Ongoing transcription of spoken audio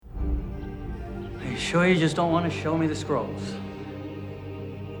Sure you just don't want to show me the scrolls?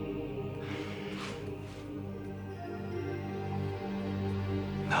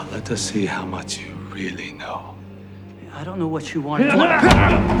 Now let us see how much you really know. I don't know what you want. What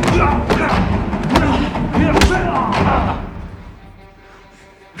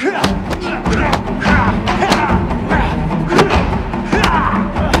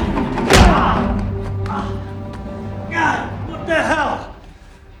the hell?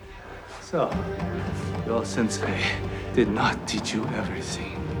 So, your sensei did not teach you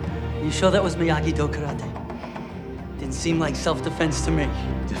everything. You sure that was Miyagi-Do karate? Didn't seem like self-defense to me.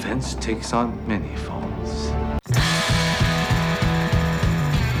 Defense takes on many forms.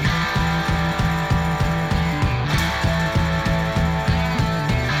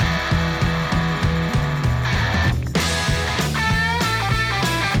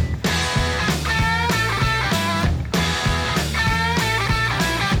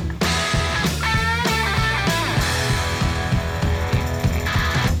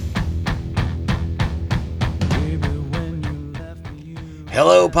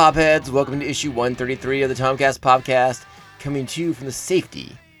 Hello, Popheads! Welcome to issue 133 of the Tomcast Podcast, coming to you from the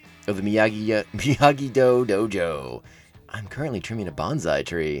safety of the Miyagi-Do Dojo. I'm currently trimming a bonsai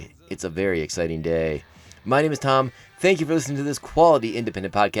tree. It's a very exciting day. My name is Tom. Thank you for listening to this quality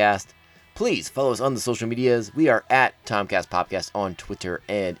independent podcast. Please follow us on the social medias. We are at Tomcast Podcast on Twitter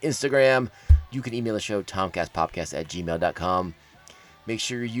and Instagram. You can email the show, tomcastpodcast@gmail.com. Make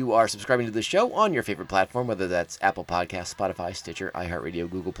sure you are subscribing to the show on your favorite platform, whether that's Apple Podcasts, Spotify, Stitcher, iHeartRadio,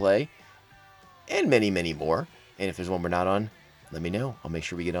 Google Play, and many, many more. And if there's one we're not on, let me know. I'll make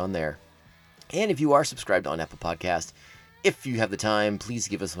sure we get on there. And if you are subscribed on Apple Podcasts, if you have the time, please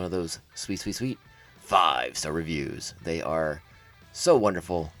give us one of those sweet, sweet, sweet 5-star reviews. They are so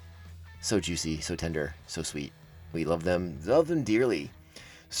wonderful, so juicy, so tender, so sweet. We love them dearly.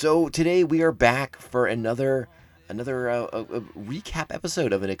 So today we are back for another recap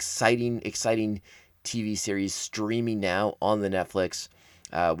episode of an exciting TV series streaming now on the Netflix.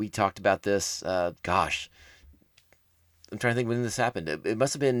 We talked about this, I'm trying to think when this happened. It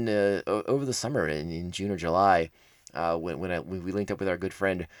must have been over the summer in June or July, when we linked up with our good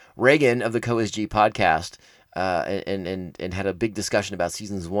friend Reagan of the CoSG podcast, and had a big discussion about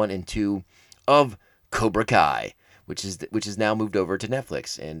seasons 1 and 2 of Cobra Kai, which is now moved over to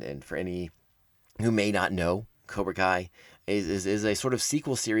Netflix. And for any who may not know, Cobra Kai is a sort of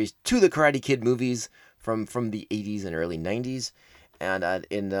sequel series to the Karate Kid movies from the 80s and early 90s. And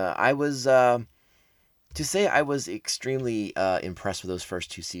I was, to say I was extremely impressed with those first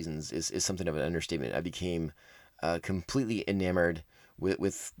 2 seasons is something of an understatement. I became completely enamored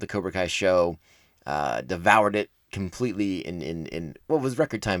with the Cobra Kai show, devoured it completely in what was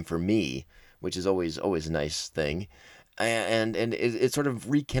record time for me, which is always a nice thing. And it sort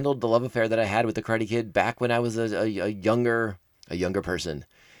of rekindled the love affair that I had with the Karate Kid back when I was a younger person,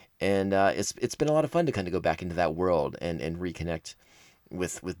 and it's been a lot of fun to kind of go back into that world and reconnect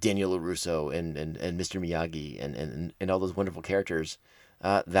with Daniel LaRusso and Mr. Miyagi and all those wonderful characters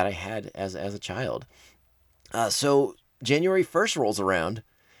that I had as a child. So January 1st rolls around,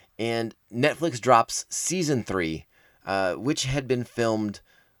 and Netflix drops season 3, which had been filmed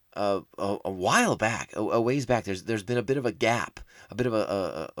a while back, a ways back. There's been a bit of a gap, a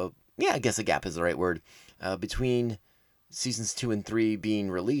guess a gap is the right word, between seasons 2 and 3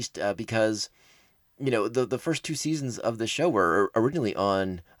 being released, because the first 2 seasons of the show were originally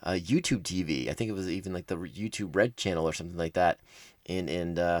on YouTube TV. I think it was even like the YouTube Red channel or something like that,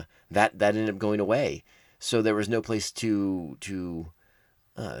 and that ended up going away. So there was no place to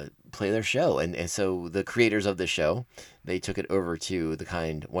play their show, and so the creators of the show, they took it over to the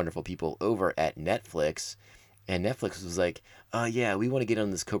kind, wonderful people over at Netflix, and Netflix was like, yeah, we want to get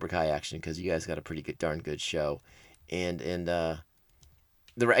on this Cobra Kai action because you guys got a pretty good, darn good show, and I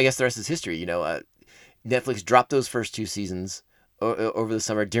guess the rest is history. Netflix dropped those first 2 seasons over the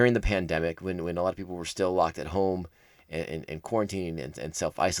summer during the pandemic, when a lot of people were still locked at home and quarantining and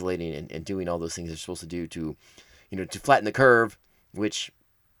self-isolating and doing all those things they're supposed to do to flatten the curve, which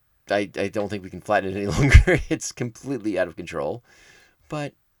I don't think we can flatten it any longer. It's completely out of control.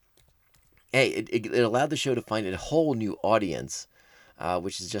 But hey, it allowed the show to find a whole new audience,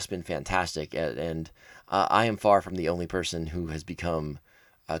 which has just been fantastic. And I am far from the only person who has become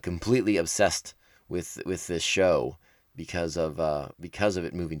completely obsessed with this show because of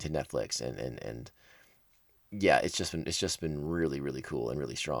it moving to Netflix. And yeah, it's just been really, really cool and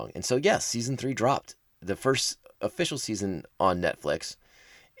really strong. And so yes, season 3 dropped, the first official season on Netflix.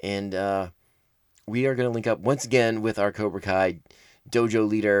 And we are going to link up once again with our Cobra Kai dojo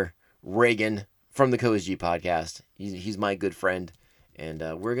leader, Reagan, from the CoSG podcast. He's my good friend. And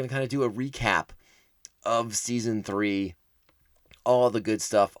we're going to kind of do a recap of season 3. All the good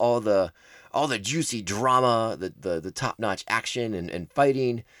stuff, all the juicy drama, the top-notch action and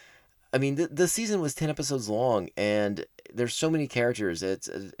fighting. I mean, the season was 10 episodes long, and there's so many characters.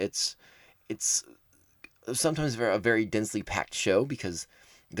 It's sometimes a very densely packed show because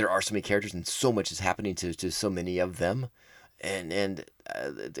there are so many characters and so much is happening to so many of them. And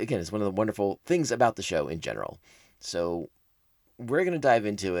again, it's one of the wonderful things about the show in general. So we're gonna dive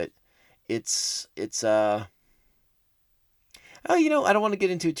into it. It's oh, I don't want to get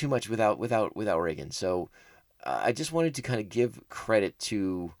into it too much without Reagan. So I just wanted to kind of give credit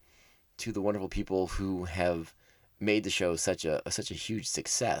to the wonderful people who have made the show such a huge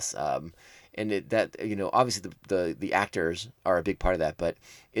success. And obviously the actors are a big part of that, but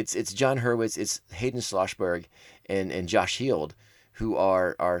it's John Hurwitz, it's Hayden Schlossberg, and Josh Heald, who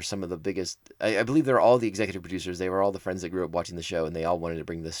are some of the biggest. I believe they're all the executive producers. They were all the friends that grew up watching the show, and they all wanted to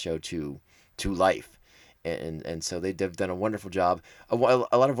bring this show to life. And so they've done a wonderful job. A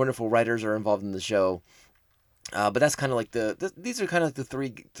lot of wonderful writers are involved in the show, but that's kind of like these are kind of the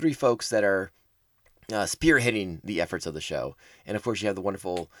three folks that are spearheading the efforts of the show. And of course, you have the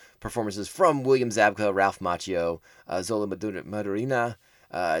wonderful performances from William Zabka, Ralph Macchio, Zola Madurina,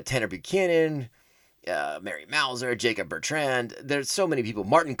 Tanner Buchanan, Mary Mauser, Jacob Bertrand. There's so many people.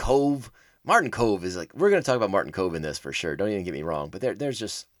 Martin Kove. Martin Kove is like, we're going to talk about Martin Kove in this for sure. Don't even get me wrong. But there's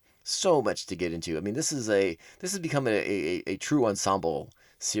just so much to get into. I mean, this has become a true ensemble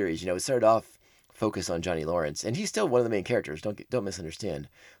series. It started off focused on Johnny Lawrence, and he's still one of the main characters. Don't misunderstand.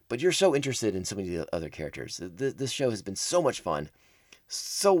 But you're so interested in so many of the other characters. This show has been so much fun,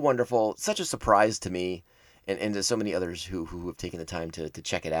 so wonderful, such a surprise to me, and to so many others who have taken the time to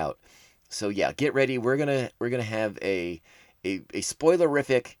check it out. So yeah, get ready. We're gonna have a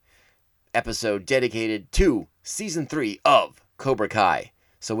spoilerific episode dedicated to season 3 of Cobra Kai.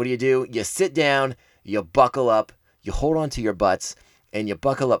 So what do? You sit down, you buckle up, you hold on to your butts, and you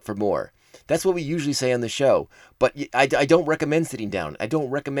buckle up for more. That's what we usually say on the show, but I don't recommend sitting down. I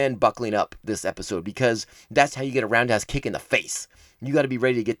don't recommend buckling up this episode because that's how you get a roundhouse kick in the face. You got to be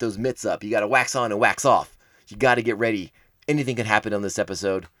ready to get those mitts up. You got to wax on and wax off. You got to get ready. Anything could happen on this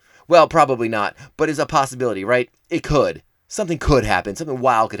episode. Well, probably not, but it's a possibility, right? It could. Something could happen. Something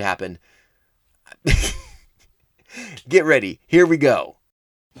wild could happen. Get ready. Here we go.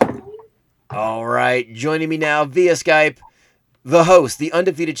 All right, joining me now via Skype, the host, the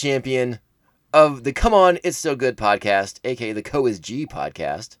undefeated champion of the Come On, It's So Good podcast, aka the CoIsG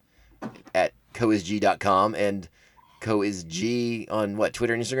podcast at coisg.com and coisg on what,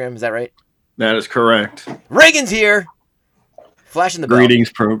 Twitter and Instagram? Is that right? That is correct. Reagan's here. Flashing the bell.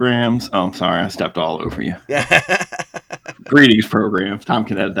 Greetings programs. Oh, I'm sorry, I stepped all over you. Greetings programs. Tom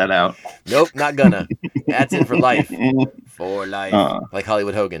can edit that out. Nope, not gonna. That's in for life. For life. Like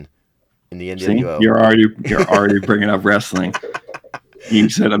Hollywood Hogan in the NWO. See, you're already bringing up wrestling. You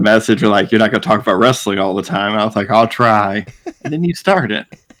sent a message like, you're not going to talk about wrestling all the time. I was like, I'll try. And then you started.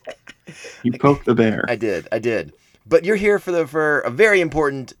 You poked the bear. I did. But you're here for a very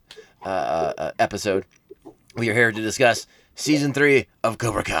important episode. We are here to discuss season 3 of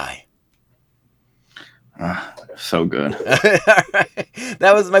Cobra Kai. So good. All right.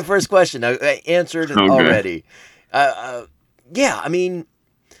 That was my first question. I answered it already. Yeah, I mean,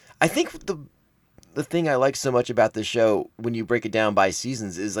 I think the thing I like so much about this show, when you break it down by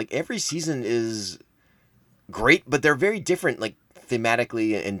seasons, is like every season is great, but they're very different, like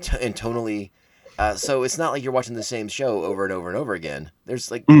thematically and tonally. So it's not like you're watching the same show over and over and over again.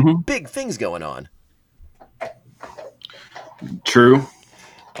 There's like big things going on. True.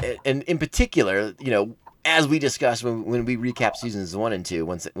 And in particular, as we discussed when we recap seasons 1 and 2,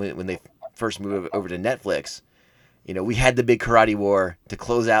 when they first moved over to Netflix, we had the big karate war to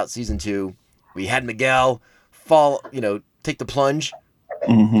close out season 2. We had Miguel take the plunge.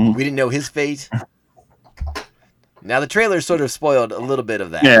 Mm-hmm. We didn't know his fate. Now the trailer sort of spoiled a little bit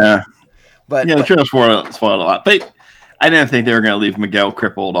of that. Yeah. The trailer spoiled a lot. But I didn't think they were going to leave Miguel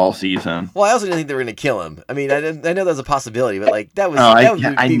crippled all season. Well, I also didn't think they were going to kill him. I mean, I know that was a possibility, but like that was.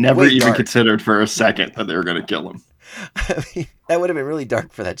 I never even considered for a second that they were going to kill him. I mean, that would have been really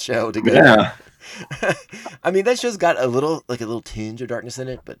dark for that show to go. Yeah. I mean, that show's got a little tinge of darkness in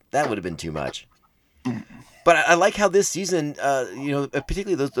it, but that would have been too much. But I like how this season,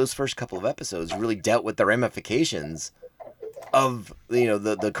 particularly those first couple of episodes, really dealt with the ramifications of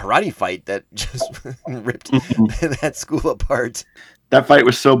the karate fight that just ripped that school apart. That fight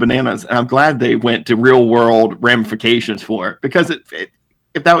was so bananas, and I'm glad they went to real world ramifications for it, because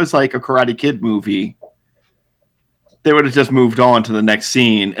if that was like a Karate Kid movie, they would have just moved on to the next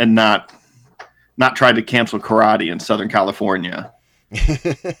scene and not tried to cancel karate in Southern California.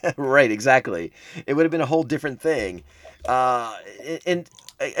 Right, exactly. It would have been a whole different thing. And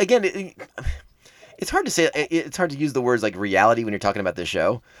again, it's hard to say. It's hard to use the words like reality when you're talking about this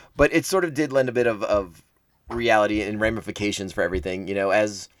show, but it sort of did lend a bit of reality and ramifications for everything.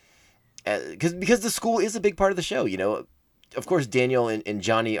 Because the school is a big part of the show. Of course, Daniel and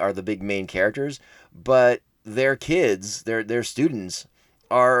Johnny are the big main characters, but their kids, their students,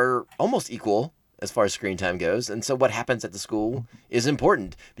 are almost equal as far as screen time goes. And so what happens at the school is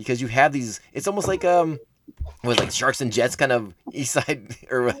important because you have these. It's almost like like Sharks and Jets kind of East Side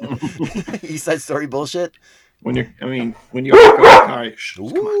or East Side Story bullshit. When you're all right, come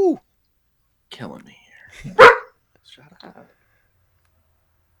on. Ooh. Killing me here. Shut up.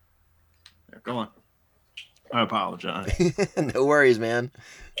 There, go on. I apologize. No worries, man.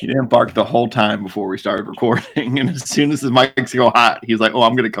 He didn't bark the whole time before we started recording, and as soon as his mics go hot, he's like, "Oh,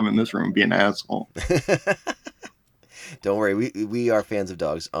 I'm gonna come in this room and be an asshole." Don't worry, we are fans of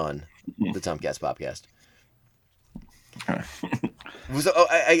dogs on the Tomcast podcast. So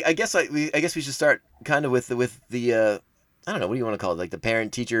I guess we should start kind of with the I don't know, what do you want to call it, like the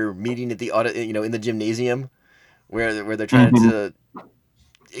parent teacher meeting at the in the gymnasium where they're trying to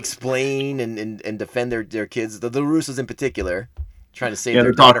explain and defend their kids, the Russos in particular, trying to save their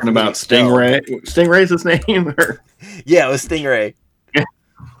they're daughter talking from being about expelled. Stingray. Stingray's his name, or Yeah, it was Stingray. I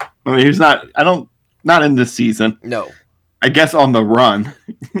mean, he's not. Not in this season. No, I guess on the run,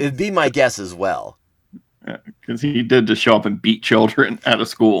 it'd be my guess as well. because he did just show up and beat children at a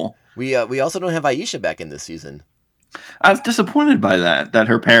school. We also don't have Aisha back in this season. I was disappointed by that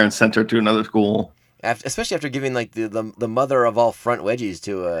her parents sent her to another school. Especially after giving like the mother of all front wedgies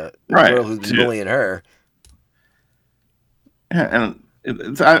to a Right, girl who's been bullying her. Yeah,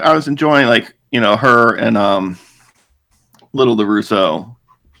 and I was enjoying her and Little LaRusso.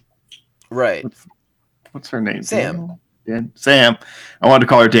 Right. What's her name? Sam. Sam. I wanted to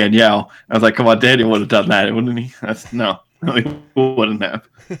call her Danielle. I was like, come on, Daniel would have done that, wouldn't he? No, he wouldn't have.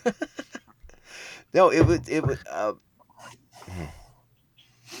 No, it would.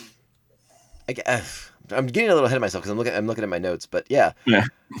 I'm getting a little ahead of myself because I'm looking at my notes, but yeah.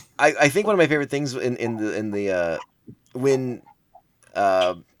 I think one of my favorite things in the when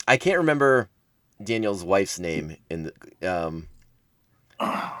I can't remember Daniel's wife's name in the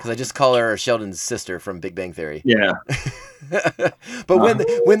because I just call her Sheldon's sister from Big Bang Theory. Yeah. But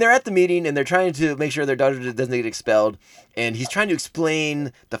when they're at the meeting and they're trying to make sure their daughter doesn't get expelled, and he's trying to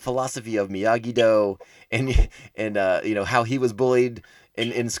explain the philosophy of Miyagi-Do and how he was bullied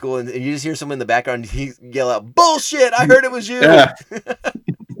in school, and you just hear someone in the background he yell out, "Bullshit! I heard it was you." Yeah.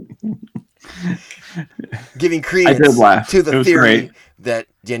 Giving I credence did laugh. to It the was theory great. that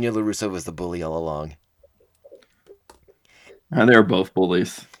Daniel LaRusso was the bully all along. They were both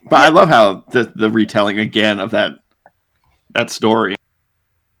bullies. But I love how the retelling again of that story.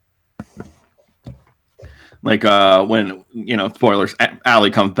 Like when, spoilers,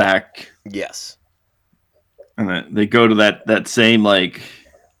 Allie comes back Yes. and then they go to that same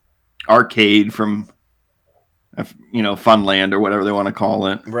arcade from Funland or whatever they want to call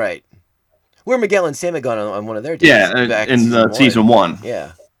it. Right. Where Miguel and Sam had gone on one of their dates. Yeah, back in season one.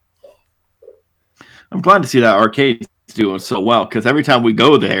 Yeah. I'm glad to see that arcade's doing so well because every time we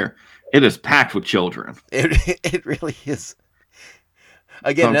go there, it is packed with children. It really is.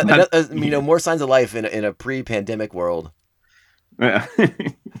 Again, more signs of life in a pre-pandemic world. Yeah.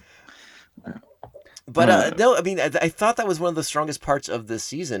 But no, I mean, I thought that was one of the strongest parts of this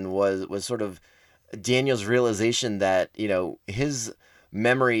season was sort of Daniel's realization that his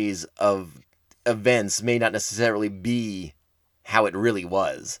memories of events may not necessarily be how it really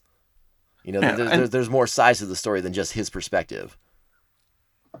was. There's more sides to the story than just his perspective.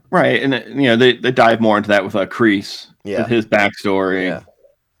 Right, and they dive more into that with Kreese, with his backstory. Yeah.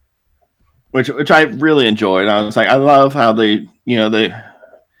 Which I really enjoyed. I was like, I love how they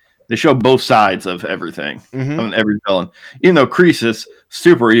show both sides of everything, of every villain. Even though Kreese is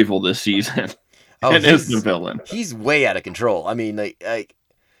super evil this season, and is the villain. He's way out of control. I mean, let's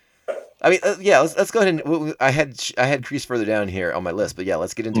go ahead and I had Kreese further down here on my list, but yeah,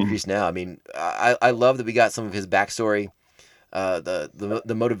 let's get into Kreese now. I mean, I love that we got some of his backstory,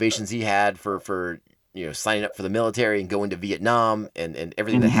 the motivations he had for signing up for the military and going to Vietnam and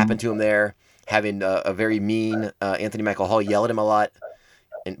everything that happened to him there, having a very mean Anthony Michael Hall yell at him a lot,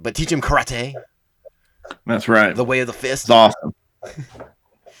 but teach him karate. That's right. The way of the fist. It's awesome.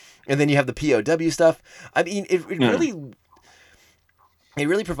 And then you have the POW stuff. I mean, it really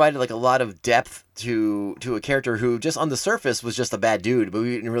provided a lot of depth to a character who just on the surface was just a bad dude, but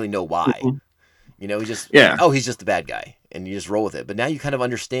we didn't really know why. He just he's just a bad guy, and you just roll with it. But now you kind of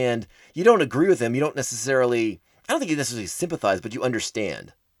understand. You don't agree with him. You don't necessarily. I don't think you necessarily sympathize, but you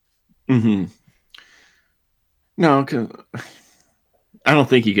understand. Mm-hmm. No, 'cause I don't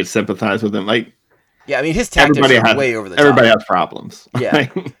think you could sympathize with him. Like, Yeah, I mean his tactics are way over the top. Everybody has problems. Yeah,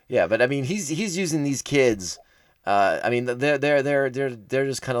 yeah, but I mean he's using these kids. I mean they're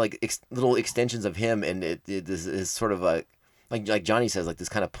just kind of like little extensions of him, and it is sort of a like Johnny says, like this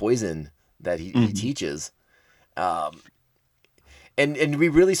kind of poison that he teaches. And we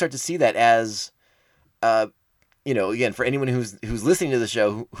really start to see that as, again, for anyone who's listening to the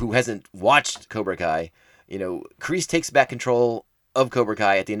show who hasn't watched Cobra Kai, Kreese takes back control of Cobra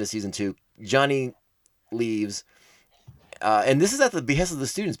Kai at the end of season 2. Johnny leaves, and this is at the behest of the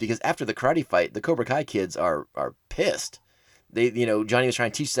students, because after the karate fight, the Cobra Kai kids are pissed. They, Johnny was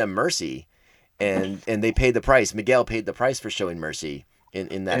trying to teach them mercy, and they paid the price. Miguel paid the price for showing mercy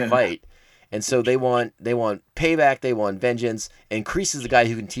in that fight. And so they want payback, they want vengeance, and Kreese is the guy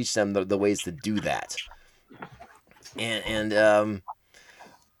who can teach them the ways to do that. And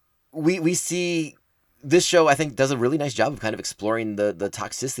we see this show, I think, does a really nice job of kind of exploring the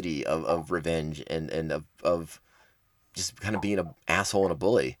toxicity of revenge and of just kind of being an asshole and a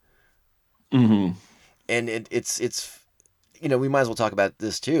bully. Mm-hmm. And it's we might as well talk about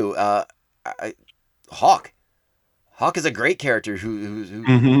this too. Hawk is a great character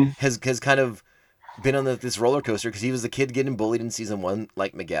who has kind of been on this roller coaster, because he was the kid getting bullied in season 1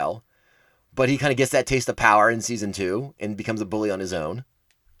 like Miguel, but he kind of gets that taste of power in season 2 and becomes a bully on his own.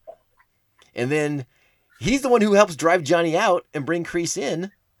 And then he's the one who helps drive Johnny out and bring Kreese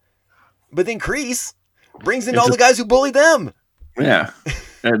in, but then Kreese brings in all the guys who bullied them. Yeah,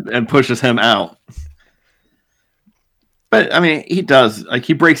 and pushes him out. But I mean, he does, like,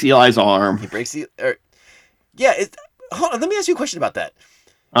 he breaks Eli's arm. He breaks hold on, let me ask you a question about that.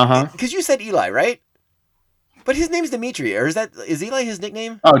 Because you said Eli, right? But his name's Dimitri, or is Eli his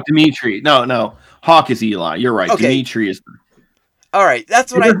nickname? Oh, Dimitri. No. Hawk is Eli. You're right. Okay. Dimitri is. All right,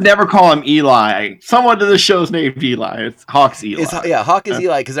 that's what I never call him Eli. Someone to the show's named Eli. It's Hawk's Eli. Hawk is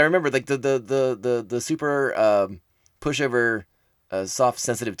Eli, because I remember like the super pushover, soft,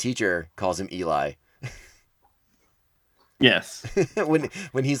 sensitive teacher calls him Eli. Yes. when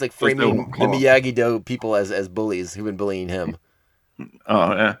he's like framing the Miyagi-Do people as bullies who've been bullying him.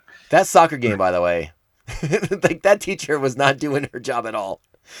 Oh yeah. That soccer game, by the way, like that teacher was not doing her job at all.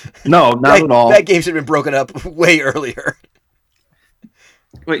 No, not at all. That game should have been broken up way earlier.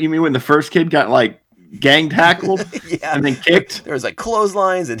 What, you mean when the first kid got like gang tackled and then kicked? There was like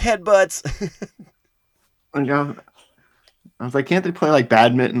clotheslines and headbutts. I was like, can't they play like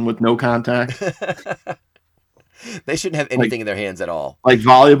badminton with no contact? They shouldn't have anything in their hands at all. Like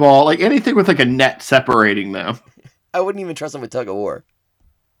volleyball, like anything with like a net separating them. I wouldn't even trust them with tug of war.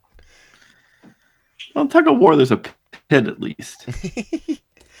 Well, tug of war, there's a pit at least.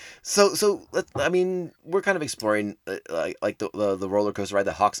 So I mean, we're kind of exploring like the roller coaster ride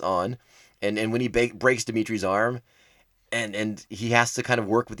that Hawk's on, and when he breaks Dimitri's arm, and he has to kind of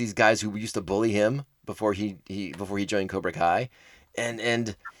work with these guys who used to bully him before he joined Cobra Kai,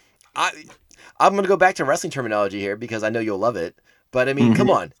 and I'm going to go back to wrestling terminology here because I know you'll love it. But I mean, come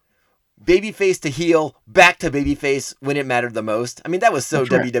on. Babyface to heel, back to babyface when it mattered the most. I mean, that was so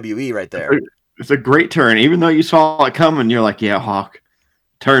WWE right there. It's a great turn. Even though you saw it coming, you're like, yeah, Hawk,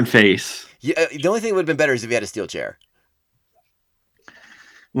 turn face. Yeah, the only thing that would have been better is if he had a steel chair.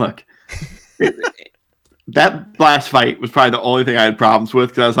 Look, that last fight was probably the only thing I had problems with,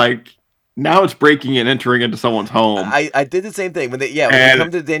 because I was like, now it's breaking and entering into someone's home. I did the same thing when they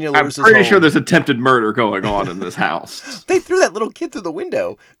come to Daniel Lewis's home. I'm pretty sure there's attempted murder going on in this house. They threw that little kid through the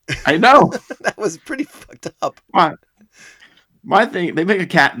window. I know. That was pretty fucked up. My thing, they make a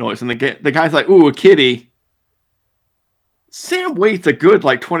cat noise, and the guy's like, "Ooh, a kitty." Sam waits a good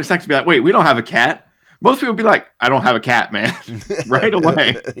like 20 seconds to be like, "Wait, we don't have a cat." Most people would be like, "I don't have a cat, man," right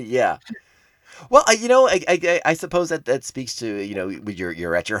away. Yeah. Well, I suppose that speaks to,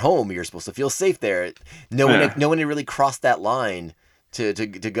 you're at your home, you're supposed to feel safe there. No one really crossed that line to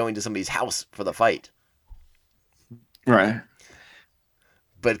go into somebody's house for the fight. Right.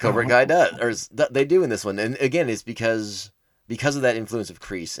 But Cobra Kai does, or they do in this one, and again, it's because of that influence of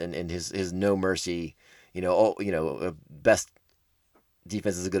Kreese and his no mercy, best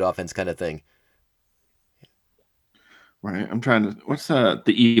defense is a good offense kind of thing. Right. I'm trying to. What's the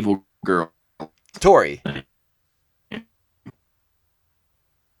evil girl? Tori,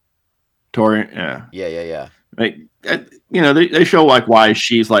 yeah. Yeah. Like, they show like why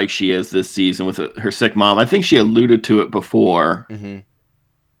she's like she is this season with her sick mom. I think she alluded to it before,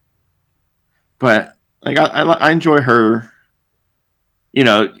 but like I enjoy her.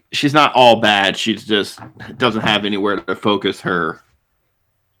 She's not all bad. She just doesn't have anywhere to focus her,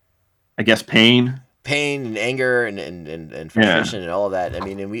 I guess, pain. pain and anger and frustration and all of that. I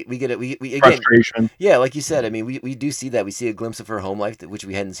mean, and we get it. We again, Frustration. yeah, like you said. I mean, we do see that. We see a glimpse of her home life, which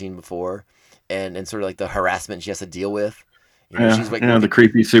we hadn't seen before, and sort of like the harassment she has to deal with. You know, she's like the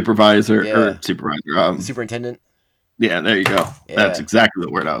creepy supervisor Yeah. or supervisor. superintendent. Yeah, there you go. Yeah. That's exactly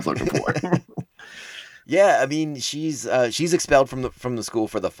the word I was looking for. Yeah, I mean, she's expelled from the school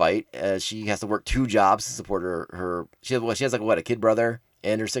for the fight. She has to work 2 jobs to support her. She has like what, a kid brother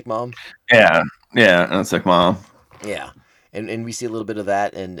and her sick mom. Yeah, and it's like, mom. Yeah, and we see a little bit of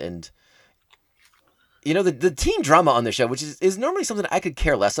that, and you know the teen drama on the show, which is normally something I could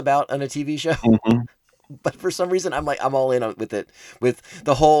care less about on a TV show, but for some reason I'm all in with it, with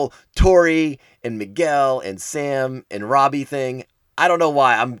the whole Tori and Miguel and Sam and Robbie thing. I don't know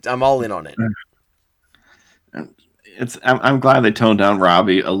why I'm all in on it. I'm glad they toned down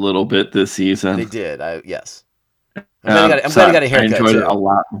Robbie a little bit this season. They did. Yes. I'm glad he got a haircut. I enjoyed too. it a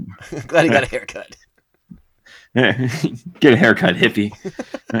lot. I'm glad he got a haircut. Yeah, get a haircut, hippie.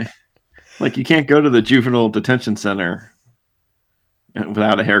 Like, you can't go to the juvenile detention center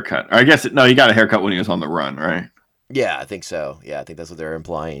without a haircut. Or I guess no, he got a haircut when he was on the run, right? Yeah, I think so. Yeah, I think that's what they're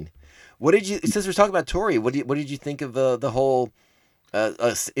implying. What did you? Since we're talking about Tori, what did you think of the whole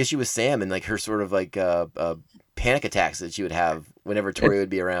issue with Sam and like her sort of like panic attacks that she would have whenever Tori would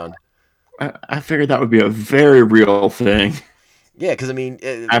be around? I figured that would be a very real thing. Yeah, because I mean,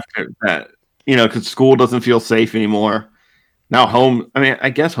 After that, because school doesn't feel safe anymore. Now home, I mean, I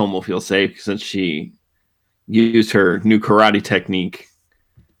guess home will feel safe since she used her new karate technique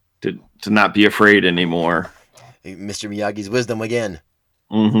to not be afraid anymore. Mr. Miyagi's wisdom again.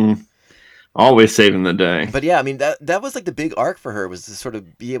 Mm-hmm. Always saving the day. But yeah, I mean that was like the big arc for her, was to sort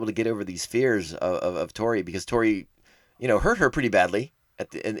of be able to get over these fears of Tori, because Tori, hurt her pretty badly at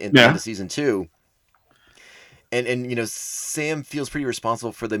the end of season 2. And Sam feels pretty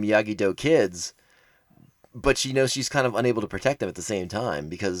responsible for the Miyagi-Do kids, but she knows she's kind of unable to protect them at the same time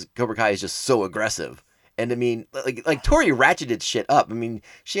because Cobra Kai is just so aggressive. And I mean, like Tori ratcheted shit up. I mean,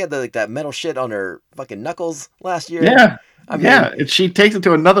 she had that metal shit on her fucking knuckles last year. Yeah. I mean, and she takes it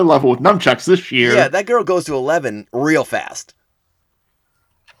to another level with nunchucks this year. Yeah, that girl goes to 11 real fast.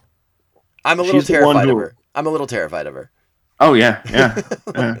 I'm a little terrified of her. I'm a little terrified of her. Oh yeah.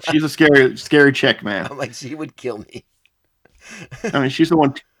 She's a scary chick, man. I'm like, she would kill me. I mean, she's the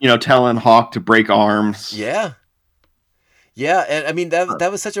one, telling Hawk to break arms. Yeah, and I mean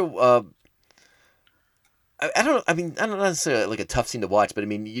that was such a. I don't know necessarily like a tough scene to watch, but I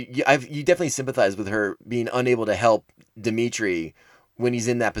mean, you definitely sympathize with her being unable to help Dimitri when he's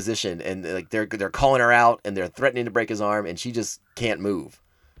in that position, and like they're calling her out and they're threatening to break his arm, and she just can't move.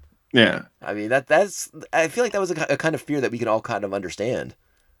 Yeah, I mean that's I feel like that was a kind of fear that we can all kind of understand.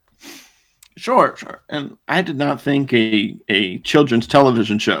 Sure. And I did not think a children's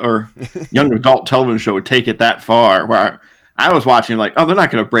television show or young adult television show would take it that far. Where I was watching like, oh, they're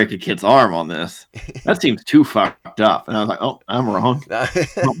not going to break a kid's arm on this. That seems too fucked up. And I was like, oh, I'm wrong.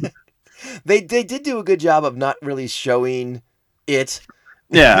 They did do a good job of not really showing it.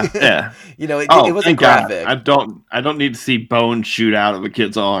 Yeah. It wasn't graphic. God. I don't need to see bone shoot out of a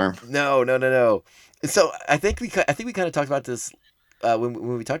kid's arm. No. So I think we kind of talked about this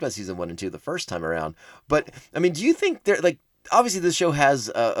when we talked about season 1 and 2 the first time around. But I mean, do you think obviously this show has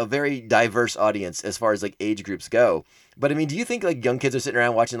a very diverse audience as far as like age groups go. But I mean, do you think like young kids are sitting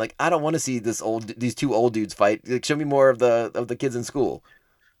around watching like, I don't want to see these 2 old dudes fight. Like, show me more of the kids in school.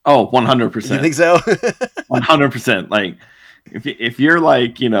 Oh, 100%. You think so? 100%. Like if you're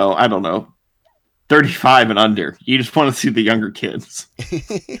like, I don't know, 35 and under, you just want to see the younger kids.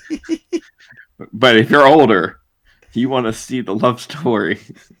 But if you're older, you want to see the love story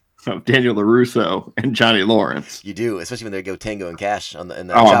of Daniel LaRusso and Johnny Lawrence. You do, especially when they go Tango and Cash in the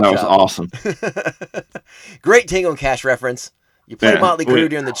chop that was shop. Awesome. Great Tango and Cash reference. You play Motley Crue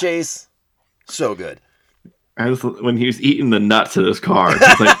during the chase. So good. When he was eating the nuts in his car,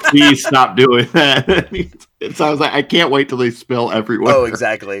 it's like, please stop doing that. So I was like, I can't wait till they spill everywhere. Oh,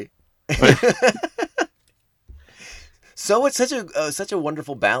 exactly. So it's such a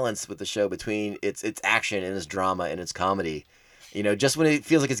wonderful balance with the show between its action and its drama and its comedy. Just when it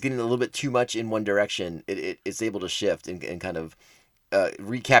feels like it's getting a little bit too much in one direction, it's able to shift and kind of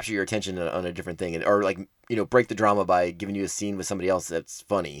recapture your attention on a different thing, or like break the drama by giving you a scene with somebody else that's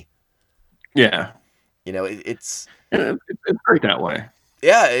funny. Yeah. It's great that way.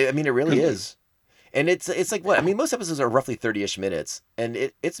 Yeah, I mean, it really is. And it's like what? I mean, most episodes are roughly 30-ish minutes, and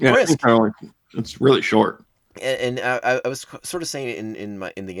it's brisk. It's really short. And I was sort of saying in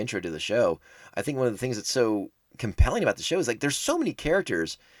the intro to the show, I think one of the things that's so compelling about the show is like there's so many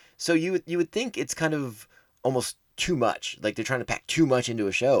characters. So you would think it's kind of almost too much. Like they're trying to pack too much into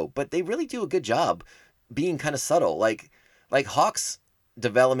a show, but they really do a good job being kind of subtle. Like Hawk's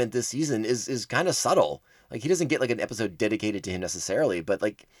development this season is kind of subtle. Like he doesn't get like an episode dedicated to him necessarily, but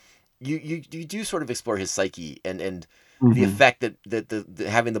like you do sort of explore his psyche and the effect that the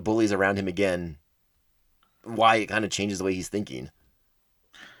having the bullies around him again, why it kind of changes the way he's thinking.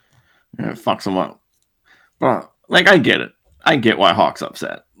 Yeah, it fucks him up. Well, like I get it. I get why Hawk's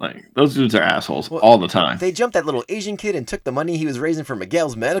upset. Like those dudes are assholes all the time. They jumped that little Asian kid and took the money he was raising for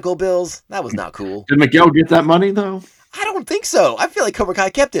Miguel's medical bills. That was not cool. Did Miguel get that money though? I don't think so. I feel like Cobra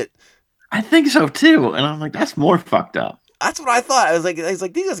Kai kept it. I think so too. And I'm like, that's more fucked up. That's what I thought. I was like, these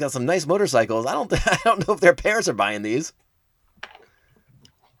guys got some nice motorcycles. I don't know if their parents are buying these.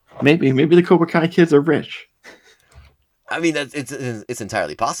 Maybe the Cobra Kai kids are rich. I mean, it's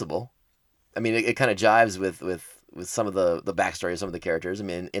entirely possible. I mean, it kind of jives with some of the backstory of some of the characters. I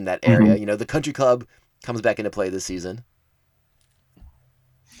mean, in that area, you know, the country club comes back into play this season.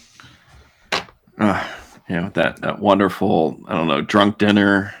 You know, that wonderful, I don't know, drunk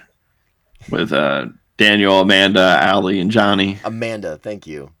dinner with Daniel, Amanda, Allie, and Johnny. Amanda, thank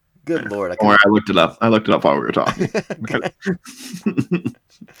you. Good Lord. I looked it up. I looked it up while we were talking.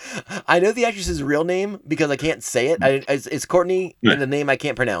 I know the actress's real name because I can't say it. It's Courtney, and the name I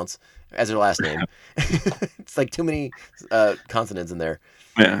can't pronounce as her last name. It's like too many consonants in there.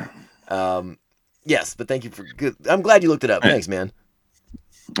 Yeah. Yes, but thank you for good. I'm glad you looked it up. Thanks, man.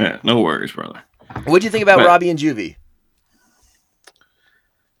 Yeah, no worries, brother. What'd you think about Robbie and Juvie?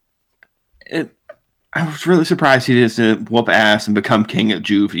 I was really surprised he didn't whoop ass and become king of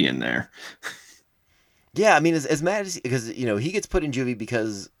Juvie in there. Yeah, I mean, as mad as because you know he gets put in Juvie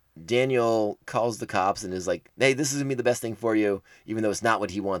because Daniel calls the cops and is like, "Hey, this is gonna be the best thing for you," even though it's not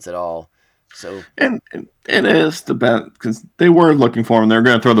what he wants at all. So, and it is the best because they were looking for him. They're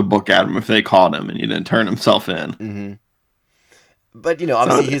going to throw the book at him if they caught him, and he didn't turn himself in. Mm-hmm. But you know,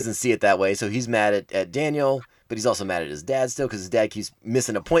 obviously he doesn't see it that way. So he's mad at Daniel, but he's also mad at his dad still because his dad keeps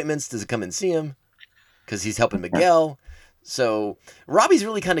missing appointments to come and see him because he's helping Miguel. So Robbie's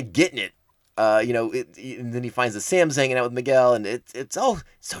really kind of getting it. You know, and then he finds that Sam's hanging out with Miguel, and it's all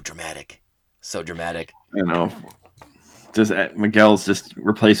so dramatic, so dramatic. You know, just Miguel's just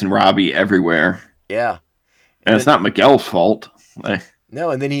replacing Robbie everywhere. Yeah, and it's not Miguel's fault. No,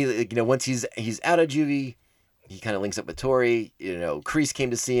 and then he, you know, once he's out of Juvie, he kind of links up with Tori. You know, Kreese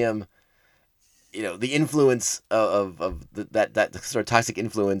came to see him. You know, the influence of that sort of toxic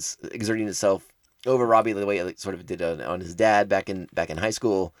influence exerting itself over Robbie the way it sort of did on his dad back in high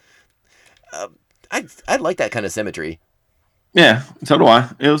school. I like that kind of symmetry. Yeah, so do I.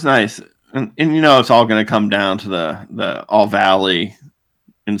 It was nice, and you know it's all going to come down to the All Valley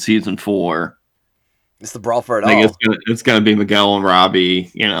in season 4. It's the brawl for it all. It's going to be Miguel and Robbie.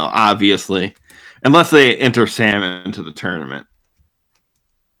 You know, obviously, unless they enter Sam into the tournament.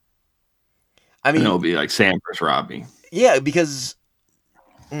 I mean, it'll be like Sam versus Robbie. Yeah, because.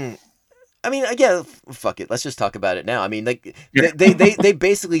 I mean, again, fuck it. Let's just talk about it now. I mean, like they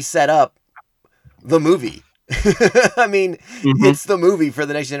basically set up the movie. I mean, it's the movie for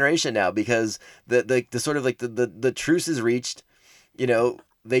the next generation now because the sort of like the truce is reached. You know,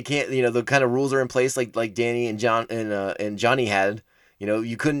 they can't. You know, the kind of rules are in place like Danny and John and Johnny had. You know,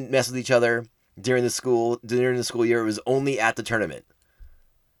 you couldn't mess with each other during the school year. It was only at the tournament.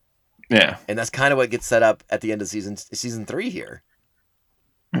 Yeah, and that's kind of what gets set up at the end of season 3 here.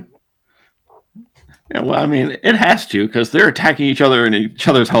 Yeah, well, I mean, it has to because they're attacking each other in each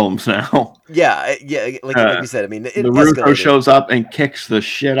other's homes now. Yeah, like we said. I mean, the Russo shows up and kicks the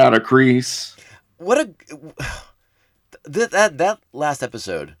shit out of Kreese. That last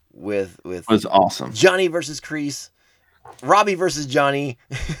episode with was awesome. Johnny versus Kreese, Robbie versus Johnny.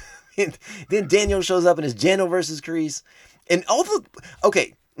 Then Daniel shows up and it's Daniel versus Kreese, and all the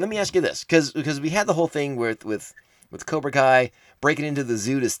okay. Let me ask you this, because we had the whole thing with Cobra Kai breaking into the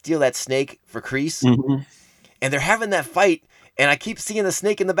zoo to steal that snake for Kreese, and they're having that fight, and I keep seeing the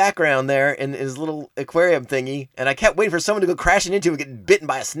snake in the background there in his little aquarium thingy, and I kept waiting for someone to go crashing into him and get bitten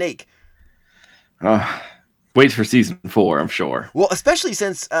by a snake. Wait for season 4, I'm sure. Well, especially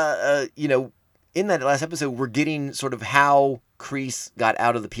since you know, in that last episode, we're getting sort of how Kreese got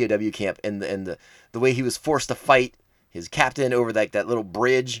out of the POW camp and the way he was forced to fight his captain over that little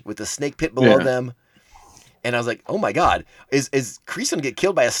bridge with the snake pit below them. And I was like, oh my God, is Kreese going to get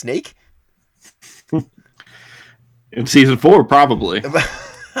killed by a snake? In season 4, probably.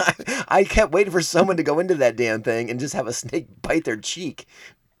 I kept waiting for someone to go into that damn thing and just have a snake bite their cheek.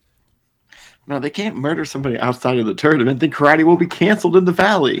 No, they can't murder somebody outside of the tournament. Then karate will be canceled in the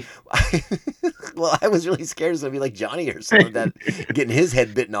valley. Well, I was really scared it was going to be like Johnny or something, that getting his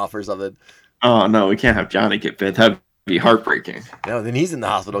head bitten off or something. Oh no, we can't have Johnny get bit. That'd be heartbreaking. No, then he's in the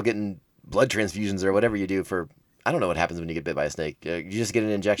hospital getting blood transfusions or whatever you do for. I don't know what happens when you get bit by a snake. You just get an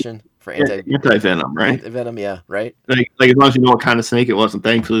injection for Anti-venom, right? Venom, yeah, right. Like as long as you know what kind of snake it was, and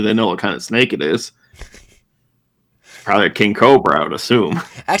thankfully they know what kind of snake it is. Probably a king cobra, I would assume.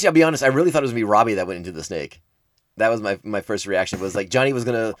 Actually, I'll be honest. I really thought it was gonna be Robbie that went into the snake. That was my first reaction. Was like Johnny was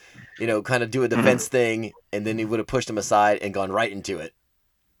gonna, kind of do a defense thing, and then he would have pushed him aside and gone right into it.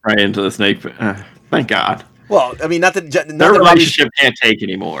 Right into the snake. Thank God. Well, I mean, not that their relationship can't take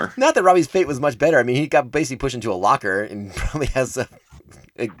anymore. Not that Robbie's fate was much better. I mean, he got basically pushed into a locker and probably has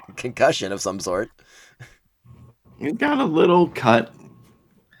a concussion of some sort. He got a little cut.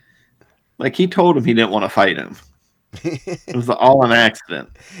 Like he told him he didn't want to fight him. It was all an accident.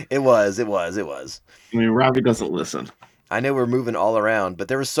 It was. I mean, Robbie doesn't listen. I know we're moving all around, but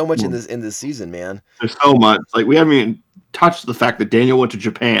there was so much in this season, man. There's so much. Like we haven't even touched the fact that Daniel went to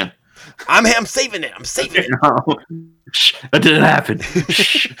Japan. I'm saving it. I'm saving it. No. That didn't happen.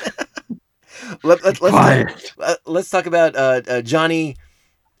 Let's talk about Johnny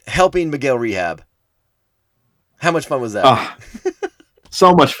helping Miguel rehab. How much fun was that?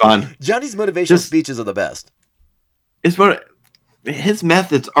 So much fun. Johnny's motivational speeches are the best. His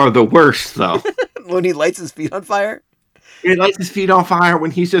methods are the worst, though. When he lights his feet on fire? He lights his feet on fire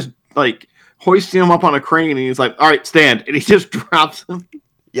when he's just like hoisting him up on a crane and he's like, all right, stand. And he just drops him.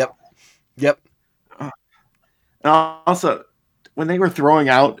 Yep. And also, when they were throwing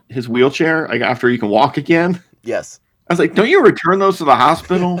out his wheelchair, like after he can walk again. Yes. I was like, don't you return those to the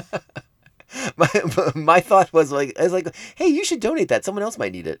hospital? My thought was like, hey, you should donate that. Someone else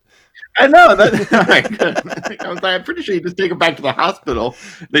might need it. I know. I was like, I'm pretty sure you just take it back to the hospital.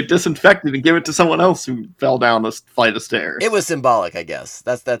 They disinfect it and give it to someone else who fell down a flight of stairs. It was symbolic, I guess.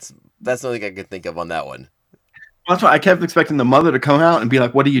 That's the only thing I could think of on that one. That's why I kept expecting the mother to come out and be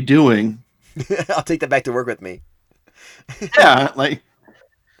like, what are you doing? I'll take that back to work with me. Yeah, like,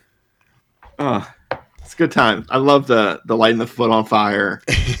 it's a good time. I love the lighting the foot on fire.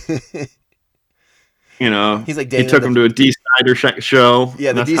 He's like, he took him to a Dee Snider show.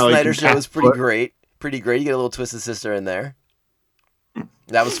 Yeah, the Dee Snider show was pretty great. You get a little Twisted Sister in there.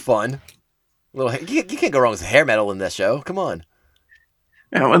 That was fun. You can't go wrong with hair metal in that show. Come on.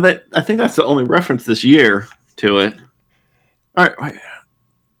 Yeah, well, I think that's the only reference this year to it. All right,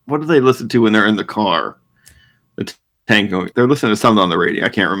 what do they listen to when they're in the car? The tango. They're listening to something on the radio. I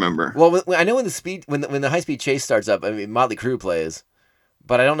can't remember. Well, I know when the high speed chase starts up, I mean, Motley Crue plays,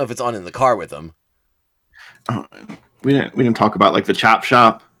 but I don't know if it's on in the car with them. We didn't talk about like the Chop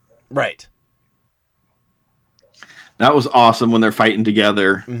Shop. Right. That was awesome when they're fighting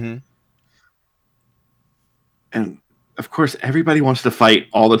together. Mm-hmm. And of course, everybody wants to fight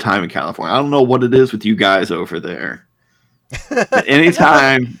all the time in California. I don't know what it is with you guys over there. But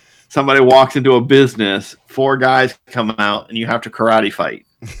anytime somebody walks into a business, 4 guys come out and you have to karate fight.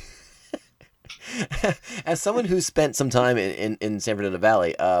 As someone who's spent some time in San Fernando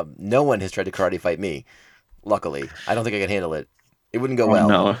Valley, no one has tried to karate fight me. Luckily, I don't think I could handle it. It wouldn't go well.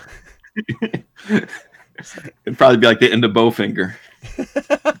 No. It'd probably be like the end of Bowfinger.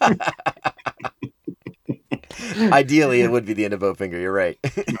 Ideally, it would be the end of Bowfinger. You're right.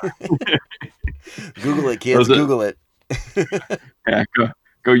 Google it, kids. Google it. Yeah,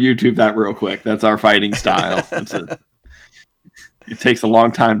 go YouTube that real quick. That's our fighting style. It takes a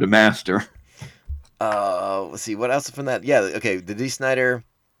long time to master. Let's see what else from that. Yeah, okay. The Dee Snider.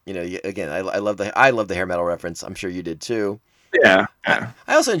 Again, I love the hair metal reference. I'm sure you did too. Yeah. I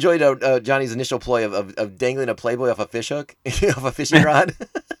also enjoyed Johnny's initial ploy of dangling a Playboy off a fish hook, off a fishing rod.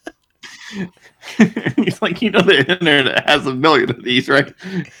 He's like, the internet has a million of these, right?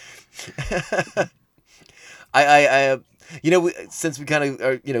 Since we kind of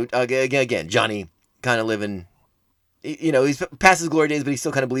are, again, Johnny kind of living, he's past his glory days, but he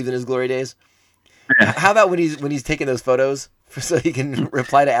still kind of believes in his glory days. Yeah. How about when he's taking those photos so he can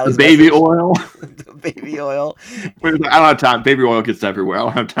reply to Allie's baby message? Oil? The baby oil. I don't have time. Baby oil gets everywhere. I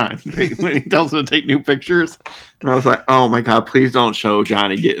don't have time. When he tells him to take new pictures, and I was like, oh my God, please don't show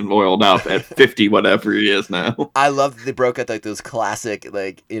Johnny getting oiled up at 50, whatever he is now. I love that they broke out like those classic,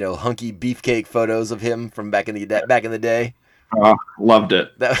 hunky beefcake photos of him from back in the day. Loved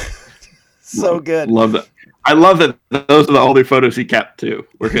it. That so good. Loved it. I love that those are the only photos he kept too,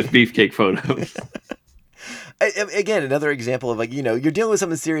 were his beefcake photos. Again, another example of you're dealing with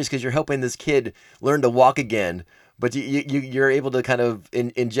something serious because you're helping this kid learn to walk again, but you're able to kind of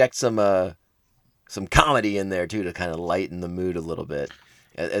inject some comedy in there too to kind of lighten the mood a little bit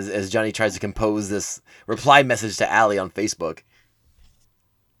as Johnny tries to compose this reply message to Allie on Facebook.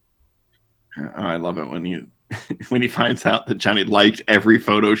 I love it when when he finds out that Johnny liked every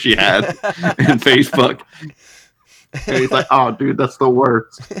photo she had in Facebook. And he's like, "Oh, dude, that's the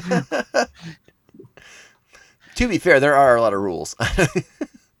worst." To be fair, there are a lot of rules.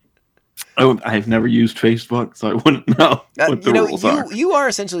 I've never used Facebook, so I wouldn't know what the rules are. You are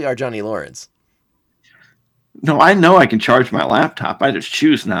essentially our Johnny Lawrence. No, I know I can charge my laptop. I just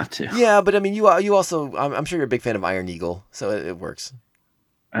choose not to. Yeah, but I mean, you also, I'm sure you're a big fan of Iron Eagle, so it works.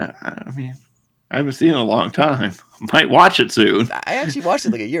 I mean, I haven't seen it in a long time. Might watch it soon. I actually watched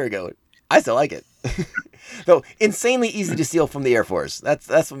it like a year ago. I still like it. Though insanely easy to steal from the Air Force.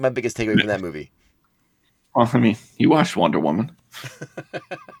 That's my biggest takeaway from that movie. Well, I mean, you watched Wonder Woman.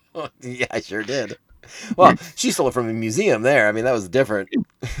 Yeah, I sure did. Well, she stole it from a museum there. I mean, that was different. It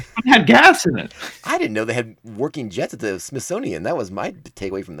had gas in it. I didn't know they had working jets at the Smithsonian. That was my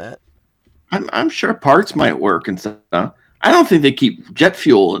takeaway from that. I'm sure parts might work and stuff. I don't think they keep jet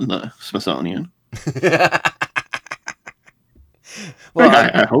fuel in the Smithsonian. Well,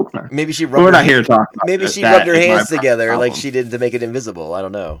 I hope not. Maybe she We're not here to talk about maybe this. she That rubbed her is my hands together problem. like she did to make it invisible. I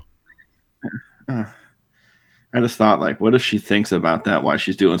don't know. I just thought, like, what if she thinks about that while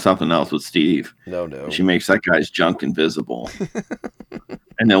she's doing something else with Steve? No. She makes that guy's junk invisible.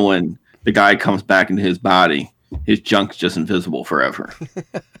 And then when the guy comes back into his body, his junk's just invisible forever.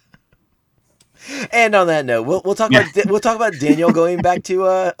 And on that note, we'll talk about Daniel going back to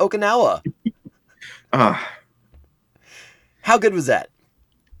Okinawa. How good was that?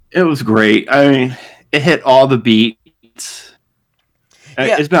 It was great. I mean, it hit all the beats.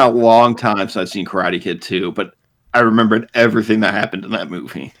 Yeah. It's been a long time since I've seen Karate Kid 2, but I remembered everything that happened in that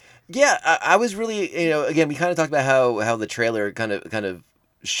movie. Yeah, I was really, again, we kind of talked about how the trailer kind of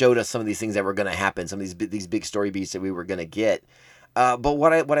showed us some of these things that were going to happen, some of these big story beats that we were going to get. But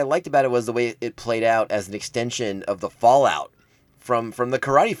what I liked about it was the way it played out as an extension of the fallout from the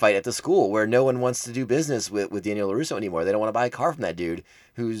karate fight at the school, where no one wants to do business with Daniel LaRusso anymore. They don't want to buy a car from that dude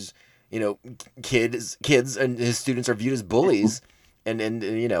who's, kids and his students are viewed as bullies,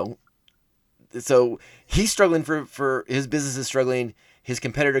 and so he's struggling for his business is struggling. His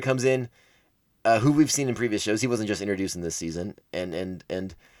competitor comes in, who we've seen in previous shows. He wasn't just introduced in this season, and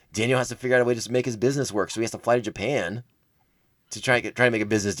Daniel has to figure out a way to make his business work. So he has to fly to Japan to try to make a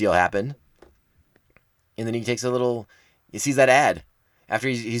business deal happen. And then he sees that ad after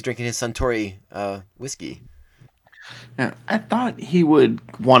he's drinking his Suntory whiskey. Yeah, I thought he would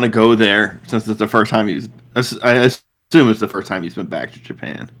want to go there since it's the first time I assume it's the first time he's been back to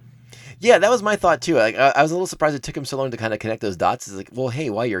Japan. Yeah, that was my thought too. Like, I was a little surprised it took him so long to kind of connect those dots. It's like, well, hey,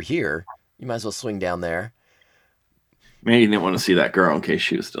 while you're here, you might as well swing down there. Maybe he didn't want to see that girl in case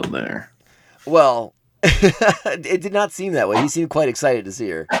she was still there. Well, it did not seem that way. He seemed quite excited to see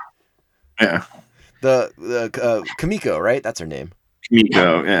her. Yeah. The Kamiko, right? That's her name.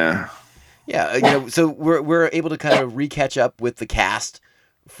 Kamiko, yeah. Yeah, so we're able to kind of catch up with the cast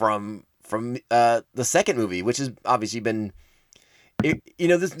from the second movie, which has obviously been,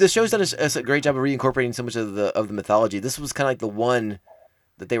 the show's done a great job of reincorporating so much of the mythology. This was kind of like the one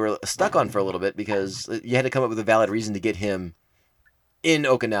that they were stuck on for a little bit because you had to come up with a valid reason to get him in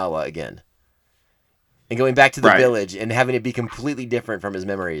Okinawa again. And going back to the village and having it be completely different from his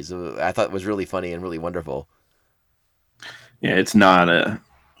memories, I thought was really funny and really wonderful. Yeah, it's not a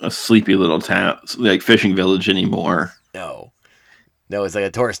sleepy little town, like fishing village anymore. No, it's like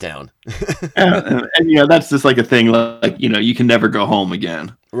a tourist town. and that's just like a thing, like, you can never go home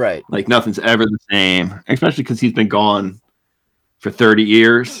again. Right. Like nothing's ever the same, especially because he's been gone for 30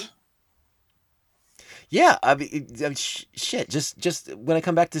 years. Yeah, I mean, shit. Just when I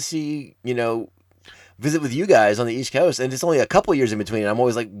come back to see, visit with you guys on the East Coast, and it's only a couple years in between, I'm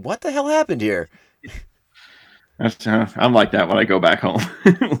always like, what the hell happened here? I'm like that when I go back home.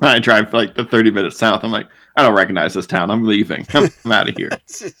 When I drive like the 30 minutes south, I'm like, I don't recognize this town. I'm leaving. I'm out of here.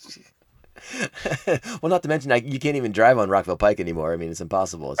 Well, not to mention, you can't even drive on Rockville Pike anymore. I mean, it's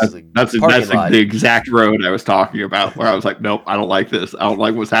impossible. It's That's like the exact road I was talking about, where I was like, nope, I don't like this. I don't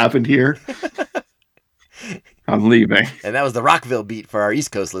like what's happened here. I'm leaving. And that was the Rockville beat for our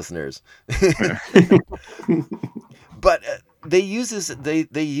East Coast listeners. But they use this.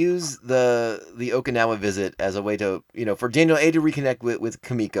 They use the Okinawa visit as a way to, for Daniel A to reconnect with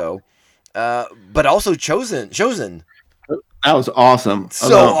Kamiko, but also Chozen. That was awesome.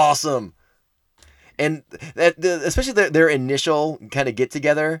 Awesome. And especially their initial kind of get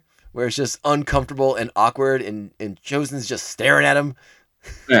together, where it's just uncomfortable and awkward, and Chozen's just staring at him.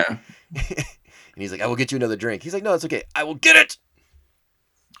 Yeah. And he's like, I will get you another drink. He's like, no, it's okay. I will get it.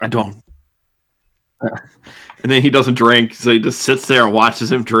 I don't. And then he doesn't drink, so he just sits there and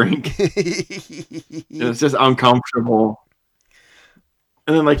watches him drink. It's just uncomfortable.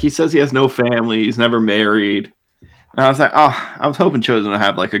 And then like he says he has no family, he's never married. And I was like, oh, I was hoping Chosen would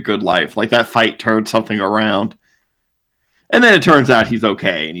have like a good life. Like that fight turned something around. And then it turns out he's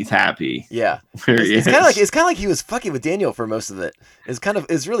okay and he's happy. Yeah, Where he it's is. kind of like he was fucking with Daniel for most of it.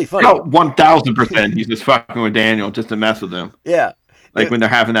 It's really funny. Oh, 1000% he's just fucking with Daniel just to mess with him. Yeah, Like when they're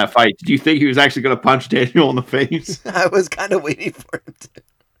having that fight. Did you think he was actually going to punch Daniel in the face? I was kind of waiting for him to.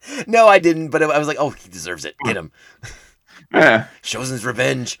 No, I didn't, but I was like, oh, he deserves it. Get him. Yeah. Chosen's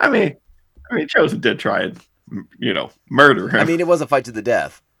revenge. I mean, Chosen did try and, murder him. I mean, it was a fight to the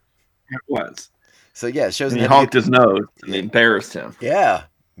death. It was. So yeah, Chosen. And he honked his nose and embarrassed him. Yeah,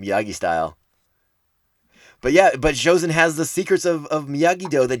 Miyagi style. But yeah, but Chosen has the secrets of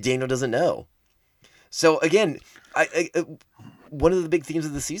Miyagi-Do that Daniel doesn't know. So again, I one of the big themes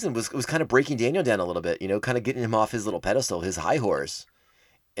of the season was kind of breaking Daniel down a little bit, kind of getting him off his little pedestal, his high horse,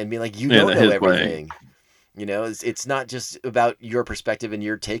 and being like, you don't know everything. It's not just about your perspective and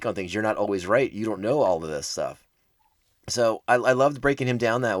your take on things. You're not always right. You don't know all of this stuff. So I loved breaking him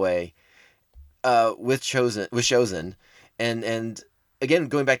down that way. With Chosen, and again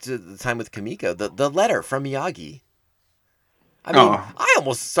going back to the time with Kamiko, the letter from Miyagi. I mean, I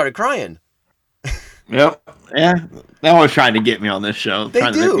almost started crying. Yep. Yeah. They're always trying to get me on this show,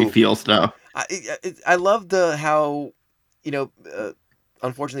 trying to make me feel stuff. I love how,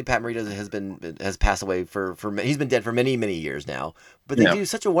 unfortunately Pat Morita has passed away for he's been dead for many, many years now, but they do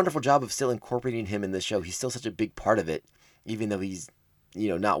such a wonderful job of still incorporating him in this show. He's still such a big part of it, even though he's,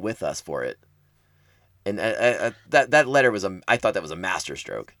 not with us for it. And that letter I thought that was a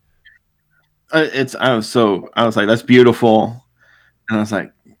masterstroke. I was like, that's beautiful. And I was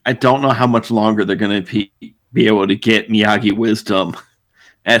like, I don't know how much longer they're going to be able to get Miyagi wisdom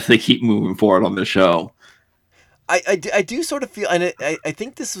as they keep moving forward on the show. I do sort of feel, and I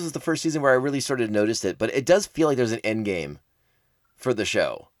think this was the first season where I really sort of noticed it, but it does feel like there's an end game for the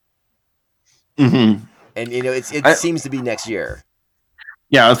show. Mm-hmm. And, it seems to be next year.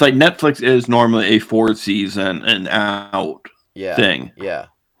 Yeah, it's like Netflix is normally a 4-season and out thing. Yeah.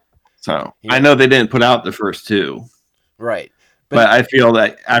 So I know they didn't put out the first 2. Right. But I feel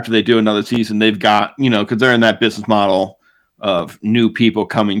that after they do another season, they've got, because they're in that business model of new people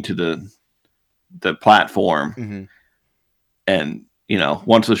coming to the platform. Mm-hmm. And,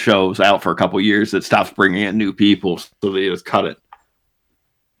 once the show's out for a couple years, it stops bringing in new people. So they just cut it.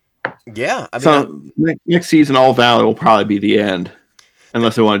 Yeah. I mean, next season, All Valley will probably be the end.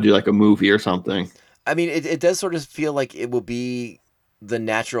 Unless they want to do like a movie or something. I mean, it does sort of feel like it will be the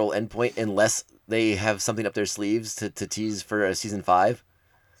natural endpoint unless they have something up their sleeves to tease for season 5.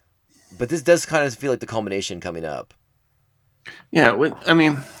 But this does kind of feel like the culmination coming up. Yeah, we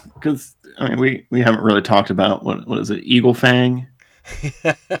haven't really talked about what is it, Eagle Fang?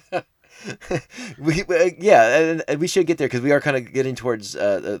 And we should get there because we are kind of getting towards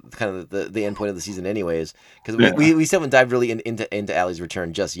kind of the end point of the season, anyways. Because we still haven't dived really into Allie's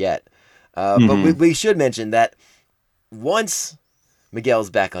return just yet. But we should mention that once Miguel's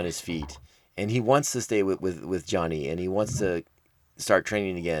back on his feet and he wants to stay with Johnny and he wants to start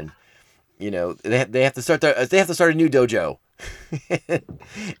training again, they have to start a new dojo,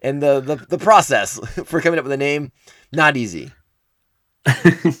 and the process for coming up with a name, not easy.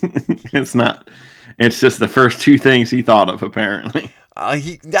 It's not. It's just the first 2 things he thought of, apparently.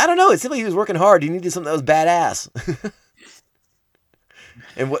 I don't know. It seemed like he was working hard. He needed something that was badass.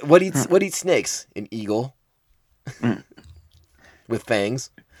 And what eats snakes? An eagle with fangs.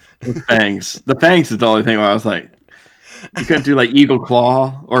 With fangs. The fangs is the only thing where I was like, you couldn't do like Eagle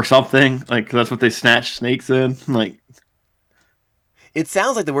Claw or something. Like that's what they snatch snakes in. Like, it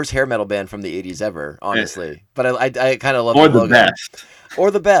sounds like the worst hair metal band from the 80s ever, honestly. But I kind of love the logo. Best. Or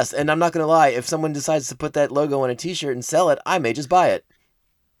the best. And I'm not going to lie, if someone decides to put that logo on a t-shirt and sell it, I may just buy it.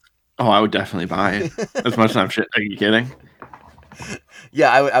 Oh, I would definitely buy it. As much as I'm shit. Are you kidding? Yeah,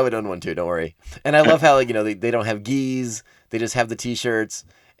 I would own one too, don't worry. And I love how they don't have gis, they just have the t-shirts,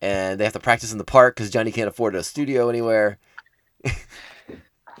 and they have to practice in the park because Johnny can't afford a studio anywhere.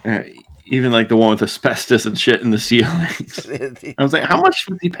 Even like the one with asbestos and shit in the ceilings. I was like, how much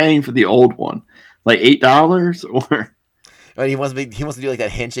was he paying for the old one? Like $8 or? And he wants to do like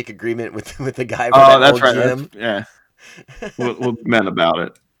that handshake agreement with the guy. Oh, that's right. Yeah, we'll be mad about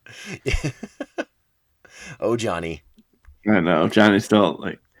it. Oh, Johnny. I know Johnny still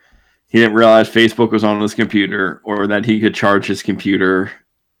like he didn't realize Facebook was on his computer or that he could charge his computer.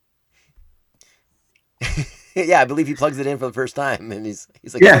 Yeah, I believe he plugs it in for the first time, and he's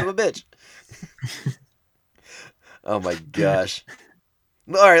like, son of a bitch. Oh my gosh!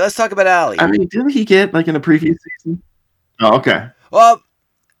 All right, let's talk about Allie. I mean, didn't he get like in a previous season? Oh, okay. Well,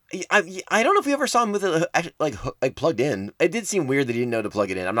 I don't know if we ever saw him with it like plugged in. It did seem weird that he didn't know to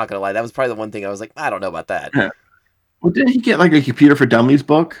plug it in. I'm not gonna lie. That was probably the one thing I was like, I don't know about that. Yeah. Well, didn't he get like a Computer for Dummies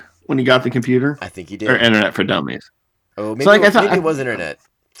book when he got the computer? I think he Or did. Internet for Dummies. Oh, maybe, So, like, maybe it was internet.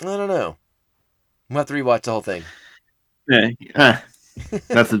 I don't know. We'll have to rewatch the whole thing. Yeah,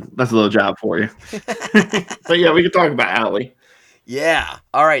 that's a little job for you. But yeah, we can talk about Allie. Yeah.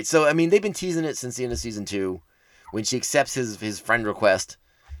 All right. So I mean, they've been teasing it since the end of season 2, when she accepts his friend request.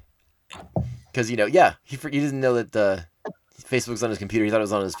 Because he didn't know that Facebook's on his computer. He thought it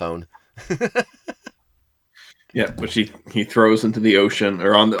was on his phone. Yeah, which he throws into the ocean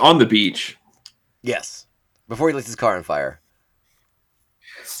or on the beach. Yes. Before he lights his car on fire.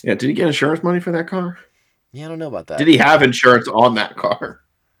 Yeah, did he get insurance money for that car? Yeah, I don't know about that. Did he have insurance on that car?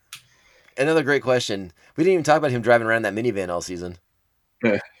 Another great question. We didn't even talk about him driving around that minivan all season.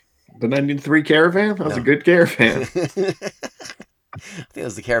 Yeah. The 93 Caravan? That was a good Caravan. I think that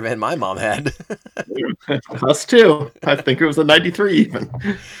was the Caravan my mom had. Us too. I think it was a 93 even.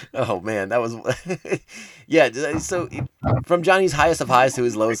 Oh, man. That was... Yeah, so from Johnny's highest of highs to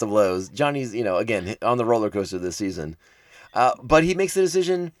his lowest of lows, Johnny's, again, on the roller coaster this season. But he makes the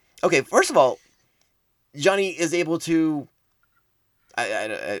decision... Okay, first of all, Johnny is able to...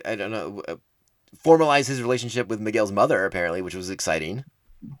 I don't know... formalize his relationship with Miguel's mother, apparently, which was exciting.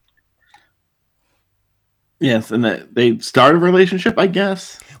 Yes, and they started a relationship, I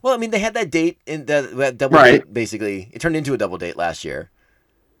guess. Well, I mean, they had that date in that double date. Basically, it turned into a double date last year,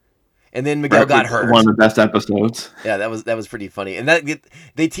 and then Miguel got hurt. One of the best episodes. Yeah, that was pretty funny, and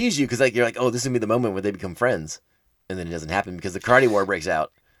they tease you because you're like, oh, this is gonna be the moment where they become friends, and then it doesn't happen because the karate war breaks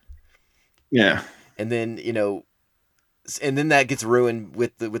out. Yeah, and then and then that gets ruined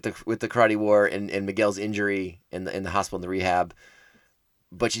with the karate war and Miguel's injury in the hospital and the rehab.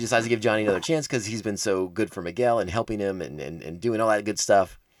 But she decides to give Johnny another chance because he's been so good for Miguel and helping him and doing all that good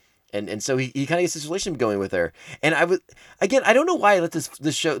stuff. And so he kind of gets this relationship going with her. And I don't know why I let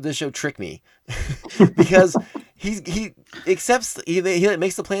this show trick me. Because he accepts, he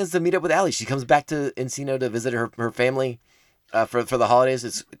makes the plans to meet up with Allie. She comes back to Encino to visit her family for the holidays.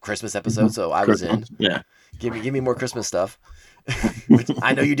 It's a Christmas episode, so I was in. Yeah. Give me more Christmas stuff. Which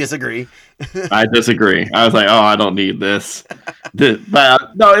I know you disagree. I disagree. I was like, oh, I don't need this.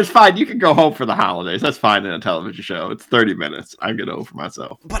 But no, it's fine. You can go home for the holidays. That's fine in a television show. It's 30 minutes. I get over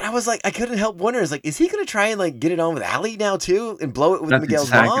myself. But I was like, I couldn't help wondering. Is he going to try and get it on with Allie now too and blow it with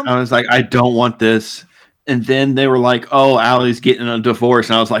Miguel's mom? I was like, I don't want this. And then they were like, oh, Allie's getting a divorce.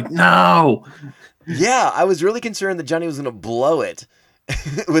 And I was like, no. Yeah, I was really concerned that Johnny was going to blow it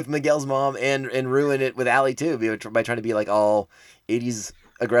with Miguel's mom and ruin it with Allie too by trying to be all 80s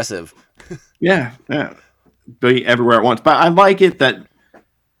aggressive. Yeah. Be everywhere at once. But I like it that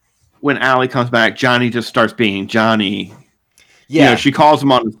when Allie comes back, Johnny just starts being Johnny. Yeah. She calls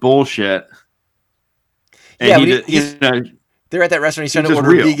him on his bullshit. And they're at that restaurant. He's trying to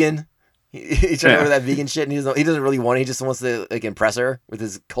order vegan. He's trying to order that vegan shit, and he doesn't really want it. He just wants to impress her with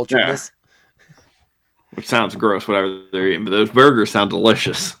his culturedness. Which sounds gross, whatever they're eating, but those burgers sound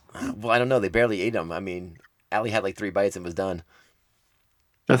delicious. Well, I don't know. They barely ate them. I mean, Allie had 3 bites and was done.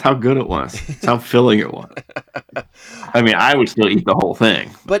 That's how good it was. That's how filling it was. I mean, I would still eat the whole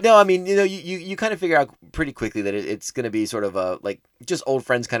thing. But no, I mean, you kind of figure out pretty quickly that it's going to be sort of a just old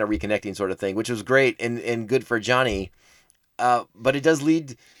friends kind of reconnecting sort of thing, which was great and good for Johnny. But it does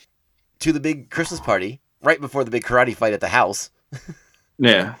lead to the big Christmas party right before the big karate fight at the house.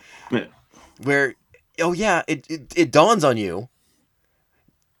 Yeah. Where, oh yeah, it dawns on you.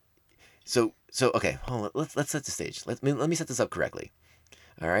 So okay, hold on, let's set the stage. Let me set this up correctly.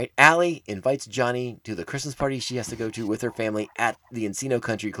 All right, Allie invites Johnny to the Christmas party she has to go to with her family at the Encino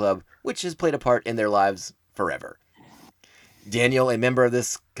Country Club, which has played a part in their lives forever. Daniel, a member of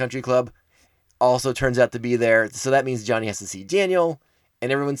this country club, also turns out to be there, so that means Johnny has to see Daniel,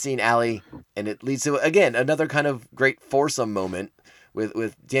 and everyone's seen Allie, and it leads to, again, another kind of great foursome moment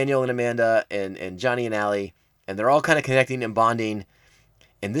with Daniel and Amanda and Johnny and Allie, and they're all kind of connecting and bonding,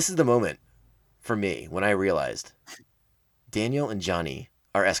 and this is the moment for me when I realized Daniel and Johnny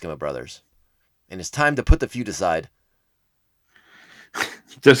are Eskimo brothers, and it's time to put the feud aside.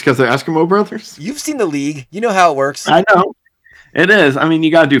 Just because they're Eskimo brothers? You've seen The League. You know how it works. I know. It is. I mean,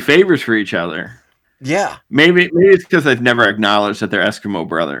 you got to do favors for each other. Yeah. Maybe it's because they've never acknowledged that they're Eskimo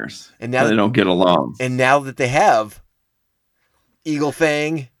brothers, and now they don't get along. And now that they have, Eagle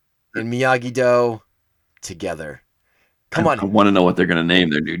Fang and Miyagi-Do together. Come on. I want to know what they're going to name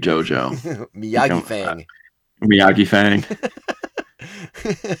their new JoJo. Miyagi-Fang. Miyagi-Fang.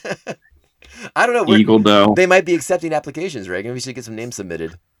 I don't know. Eagle Doe. They might be accepting applications, Reagan. We should get some names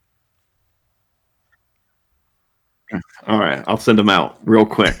submitted. All right, I'll send them out real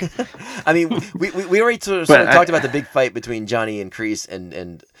quick. I mean, we already sort of talked about the big fight between Johnny and Kreese,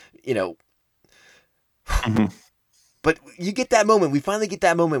 and you know, but you get that moment. We finally get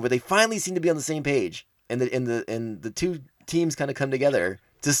that moment where they finally seem to be on the same page, and the two teams kind of come together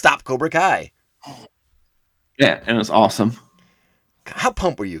to stop Cobra Kai. Yeah, and it's awesome. How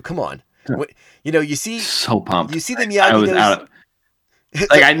pumped were you? Come on, you see, So pumped. You see the I was Miyagi-Dos. out.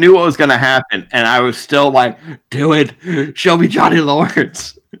 Like I knew what was gonna happen, and I was still like, "Do it! Show me Johnny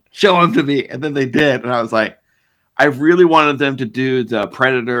Lawrence! Show him to me!" And then they did, and I was like, I really wanted them to do the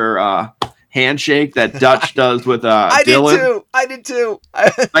Predator handshake that Dutch does with Dylan. I did too.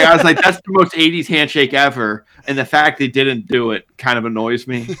 Like I was like, that's the most '80s handshake ever, and the fact they didn't do it kind of annoys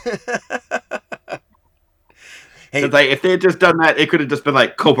me. Hey, like if they had just done that, it could have just been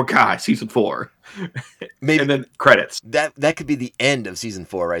like Cobra Kai season 4, maybe, and then credits. That could be the end of season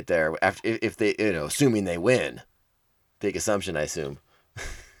 4 right there. After if they, assuming they win, big assumption, I assume.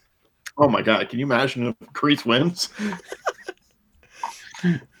 Oh my god! Can you imagine if Kreese wins?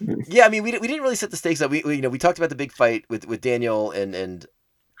 Yeah, I mean, we didn't really set the stakes up. We talked about the big fight with Daniel and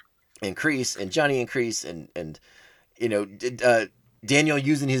Kreese and Johnny and Kreese and Daniel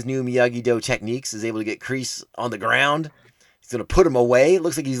using his new Miyagi-Do techniques is able to get Kreese on the ground. He's gonna put him away. It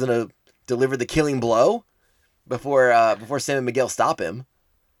looks like he's gonna deliver the killing blow before Sam and Miguel stop him.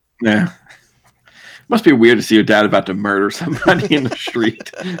 Yeah, must be weird to see your dad about to murder somebody in the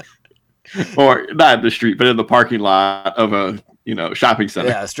street, or not in the street, but in the parking lot of a shopping center.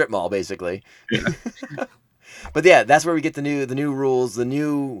 Yeah, a strip mall basically. Yeah. But yeah, that's where we get the new rules,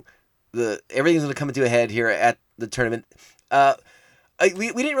 everything's gonna come into a head here at the tournament.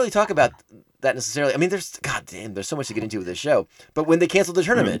 We didn't really talk about that necessarily. I mean, there's so much to get into with this show. But when they canceled the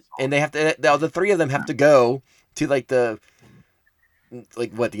tournament and they have to, the three of them have to go to the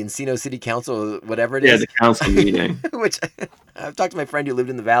Encino City Council, or whatever it is. Yeah, the council meeting. Which I've talked to my friend who lived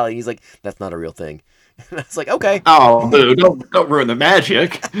in the valley. And he's like, that's not a real thing. And I was like, okay. Oh, boo, don't ruin the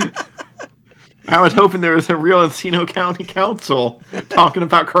magic. I was hoping there was a real Encino County Council talking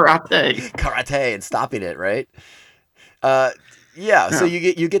about karate and stopping it, right? Yeah. So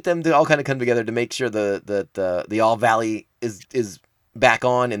you get them to all kind of come together to make sure the All Valley is back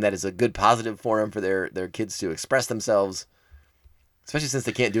on, and that is a good positive forum for their kids to express themselves, especially since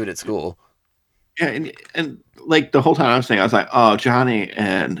they can't do it at school. Yeah, and like the whole time I was saying, I was like, oh, Johnny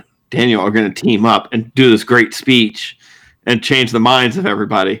and Daniel are going to team up and do this great speech and change the minds of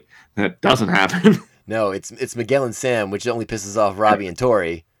everybody. That doesn't happen. No, it's Miguel and Sam, which only pisses off Robbie and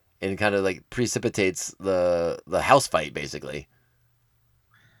Tori, and kind of like precipitates the house fight, basically.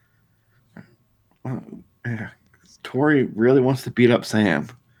 Yeah. Tori really wants to beat up Sam.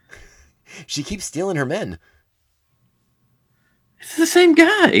 She keeps stealing her men. It's the same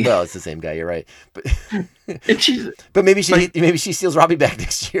guy. Well, it's the same guy. You're right, but but maybe she steals Robbie back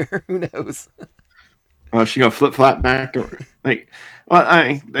next year. Who knows? Oh, she gonna flip flop back or like?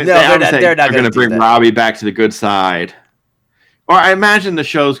 Well, they're not going to bring Robbie back to the good side. Or I imagine the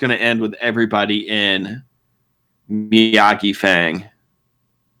show's going to end with everybody in Miyagi Fang,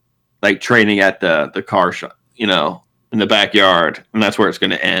 like training at the car shop, in the backyard, and that's where it's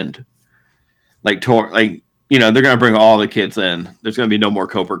going to end. They're going to bring all the kids in. There's going to be no more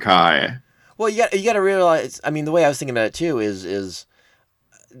Cobra Kai. Well, you got to realize. I mean, the way I was thinking about it too is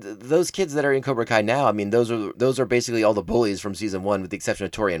those kids that are in Cobra Kai now. I mean, those are basically all the bullies from season 1, with the exception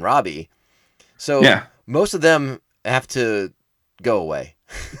of Tori and Robbie. So most of them have to go away.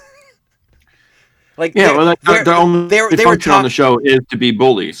 The only function on the show is to be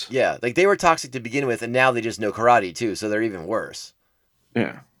bullies. Yeah, like they were toxic to begin with, and now they just know karate too, so they're even worse.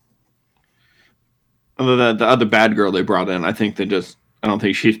 Yeah. Although the other bad girl they brought in, I don't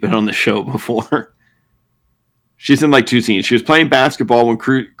think she's been on the show before. She's in like 2 scenes. She was playing basketball when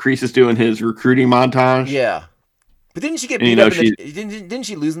Kreese is doing his recruiting montage. Yeah, but didn't she get beat up? Didn't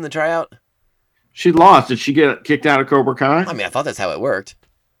she lose in the tryout? She lost. Did she get kicked out of Cobra Kai? I mean, I thought that's how it worked.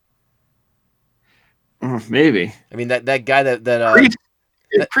 Maybe. I mean, that guy that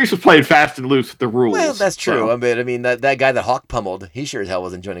Kreese was playing fast and loose with the rules. Well, that's true. So. I mean, that guy that Hawk pummeled, he sure as hell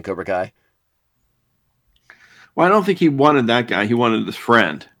wasn't joining Cobra Kai. Well, I don't think he wanted that guy. He wanted his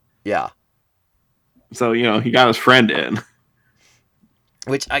friend. Yeah. So, he got his friend in.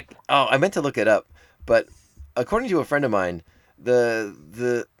 Which I meant to look it up, but according to a friend of mine, let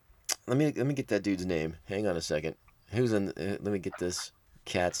me get that dude's name. Hang on a second. Let me get this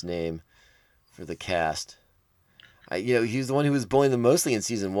cat's name for the cast. He's the one who was bullying them mostly in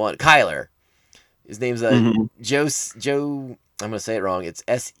season 1. Kyler. His name's Joe. I'm gonna say it wrong. It's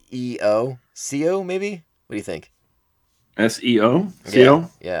SEO. CO maybe. What do you think? SEO? CO?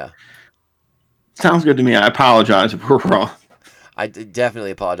 Yeah. Sounds good to me. I apologize if we're wrong. I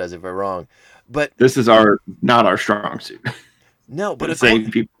definitely apologize if we're wrong, but This is not our strong suit. no. But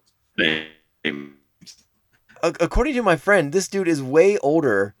Saying people's names. according to my friend, this dude is way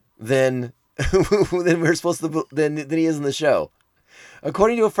older than we're supposed to than he is in the show.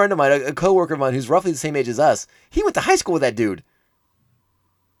 According to a friend of mine, a coworker of mine who's roughly the same age as us, he went to high school with that dude.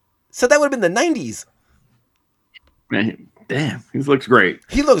 So that would have been the 90s. Man, damn, he looks great.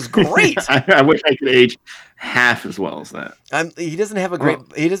 He looks great. I wish I could age half as well as that. He doesn't have a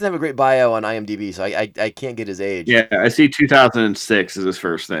great bio on IMDb, so I can't get his age. Yeah, I see 2006 is his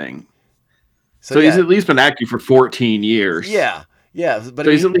first thing. So yeah. he's at least been acting for 14 years. Yeah, but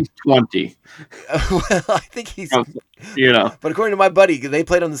so he's at least 20. Well, I think he's. You know. But according to my buddy, they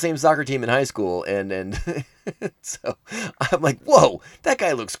played on the same soccer team in high school, and so I'm like, whoa, that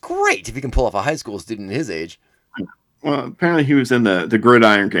guy looks great if he can pull off a high school student his age. Well, apparently he was in the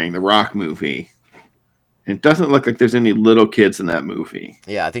Gridiron Gang, the Rock movie. It doesn't look like there's any little kids in that movie.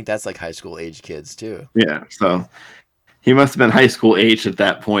 Yeah, I think that's like high school age kids too. Yeah, so he must have been high school age at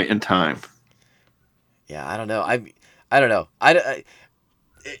that point in time. Yeah, I don't know. I don't know.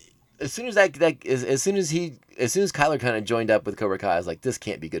 As soon as as soon as Kyler kind of joined up with Cobra Kai, I was like, this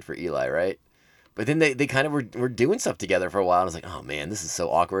can't be good for Eli, right? But then they kind of were doing stuff together for a while. And I was like, oh man, this is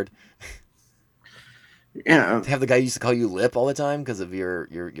so awkward. Yeah, to have the guy who used to call you Lip all the time because of your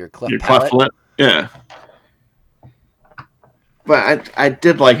cleft cleft lip. Yeah. But I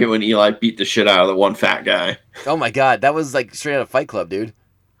did like it when Eli beat the shit out of the one fat guy. Oh my god, that was like straight out of Fight Club, dude.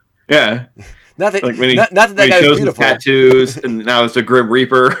 Yeah. Not that like when not that guy was beautiful. Tattoos, and now it's the Grim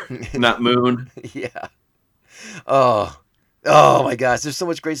Reaper, not Moon. Yeah. Oh my gosh, there's so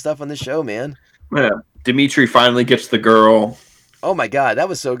much great stuff on this show, man. Yeah. Dimitri finally gets the girl. Oh my god, that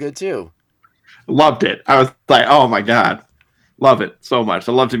was so good too. Loved it. I was like, oh my god, love it so much.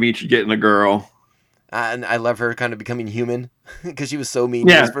 I love Dimitri getting a girl. And I love her kind of becoming human because she was so mean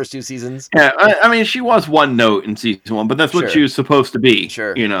in those first 2 seasons. Yeah, I mean, she was one note in season 1, but that's what she was supposed to be.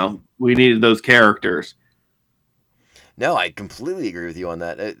 Sure. You know, we needed those characters. No, I completely agree with you on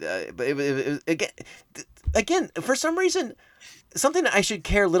that. But it was again, for some reason, something I should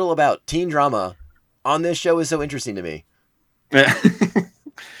care little about, teen drama, on this show is so interesting to me. Yeah.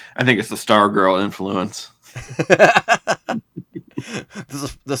 I think it's the Stargirl influence.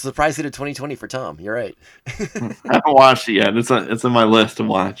 The surprise hit of 2020 for Tom. You're right. I haven't watched it yet. It's on my list to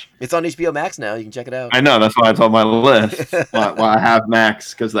watch. It's on HBO Max now. You can check it out. I know. That's why it's on my list. Why I have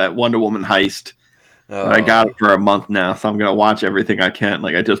Max, because that Wonder Woman heist. I got it for a month now, so I'm going to watch everything I can.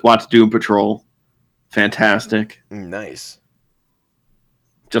 Like, I just watched Doom Patrol. Fantastic. Nice.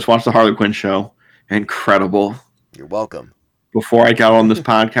 Just watched the Harley Quinn show. Incredible. You're welcome. Before I got on this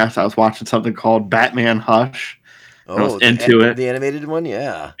podcast, I was watching something called Batman Hush. I was into it. The animated one?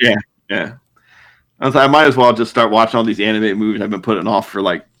 Yeah. Yeah. I was like, I might as well just start watching all these animated movies I've been putting off for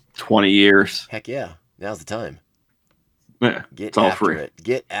like 20 years. Heck yeah. Now's the time. Yeah. Get after it.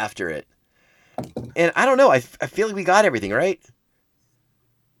 Get after it. And I don't know. I feel like we got everything, right?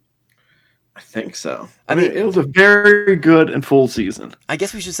 I think so. I mean, it was a very good and full season. I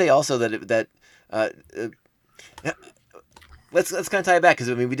guess we should say also that let's kind of tie it back, because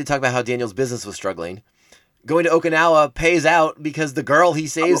I mean, we did talk about how Daniel's business was struggling. Going to Okinawa pays out because the girl he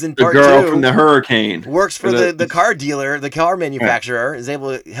saves in part 2, the girl from the hurricane, works for the car dealer, the car manufacturer, is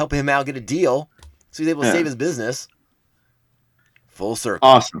able to help him out get a deal, so he's able to save his business. Full circle.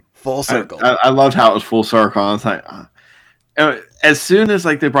 Awesome. Full circle. I loved how it was full circle. I was like, as soon as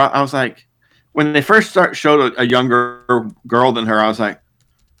like I was like, when they first showed a younger girl than her, I was like,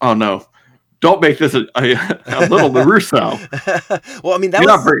 oh no, don't make this a little LaRusso. Well, I mean, that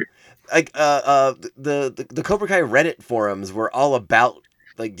was like the Cobra Kai Reddit forums were all about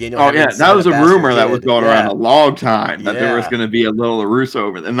like Daniel. Oh yeah, that was a rumor that was going around a long time that there was going to be a little LaRusso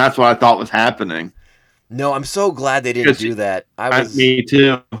over there, and that's what I thought was happening. No, I'm so glad they didn't do that. Me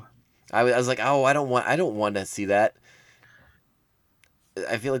too. I was like, oh, I don't want to see that.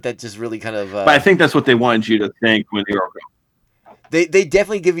 I feel like that just really kind of. But I think that's what they wanted you to think when you were. They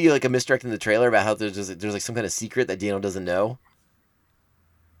definitely give you like a misdirect in the trailer about how there's like some kind of secret that Daniel doesn't know.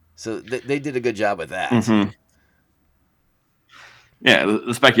 So they did a good job with that. Mm-hmm. Yeah,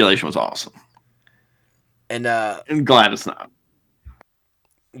 the speculation was awesome. And glad it's not.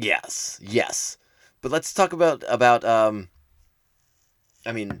 Yes. But let's talk about I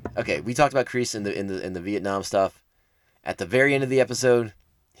mean, okay, we talked about Kreese in the Vietnam stuff. At the very end of the episode,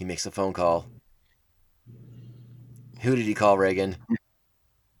 he makes a phone call. Who did he call, Reagan?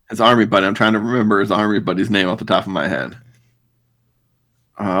 His army buddy. I'm trying to remember his army buddy's name off the top of my head.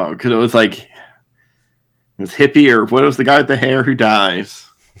 Oh, because it was Hippie, or what was the guy with the hair who dies?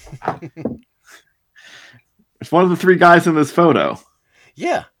 It's one of the three guys in this photo.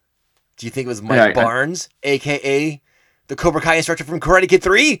 Yeah. Do you think it was Mike Barnes, a.k.a. the Cobra Kai instructor from Karate Kid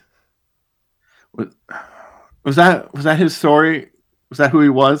 3? Was that his story? Was that who he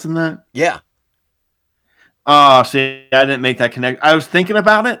was in that? Yeah. Oh, see, I didn't make that connect. I was thinking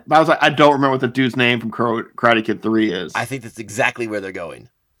about it, but I was like, I don't remember what the dude's name from Karate Kid 3 is. I think that's exactly where they're going.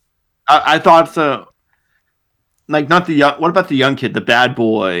 I thought so. Like, not the young. What about the young kid, the bad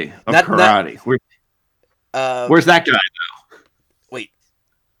boy of karate? Where's that guy? Wait,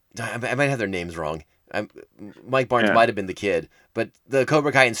 I might have their names wrong. Mike Barnes might have been the kid, but the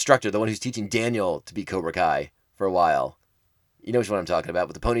Cobra Kai instructor, the one who's teaching Daniel to be Cobra Kai for a while. You know which one I'm talking about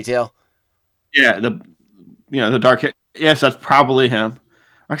with the ponytail? Yeah, the dark hair. Yes, that's probably him.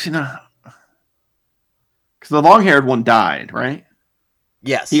 Actually, no, because the long-haired one died, right?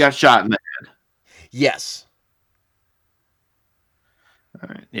 Yes, he got shot in the head. Yes. All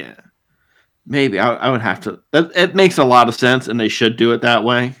right. Yeah. Maybe I would have to. It makes a lot of sense, and they should do it that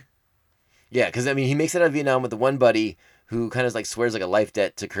way. Yeah, because I mean, he makes it out of Vietnam with the one buddy who kind of like swears like a life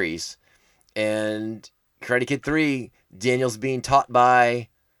debt to Kreese, and Karate Kid 3, Daniel's being taught by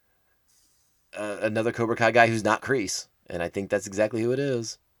another Cobra Kai guy who's not Kreese, and I think that's exactly who it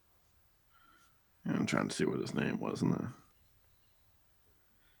is. I'm trying to see what his name was in there.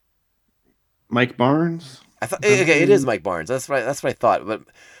 Mike Barnes. I thought okay, it is Mike Barnes. That's what I thought, but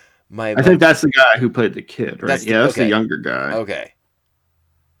I think that's the guy who played the kid, right? That's the younger guy. Okay.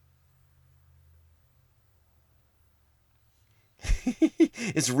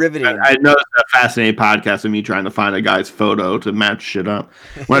 It's riveting. I noticed a fascinating podcast of me trying to find a guy's photo to match shit up.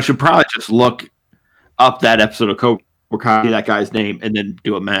 When I should probably just look up that episode of Cobra Kai, that guy's name, and then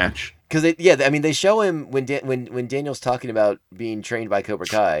do a match. Because they show him when Daniel's talking about being trained by Cobra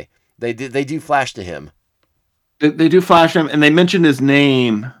Kai. They do flash to him. They do flash him, and they mention his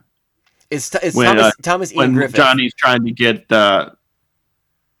name. It's Thomas Ian Griffith. Johnny's trying to get the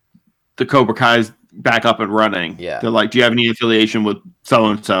Cobra Kai's back up and running. Yeah. They're like, do you have any affiliation with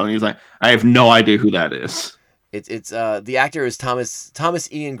so-and-so? And he's like, I have no idea who that is. It's the actor is Thomas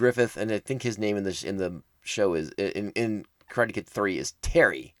Ian Griffith, and I think his name in the show is in Karate Kid 3 is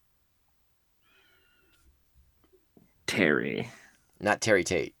Terry. Terry. Not Terry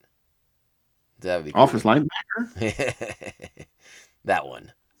Tate. That would be cool. Office linebacker? That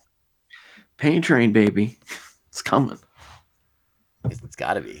one. Pain Train, baby. It's coming. It's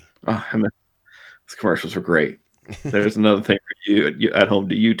got to be. Oh, these commercials are great. There's another thing for you at home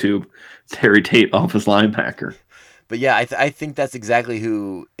to YouTube. Terry Tate, office linebacker. But yeah, I think that's exactly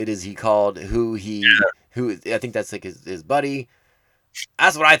who it is he called, who I think that's like his buddy.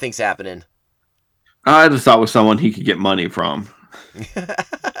 That's what I think's happening. I just thought it was someone he could get money from.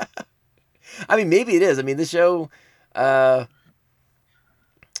 I mean, maybe it is. I mean, this show, like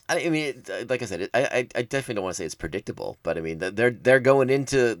I said, I definitely don't want to say it's predictable, but I mean, they're going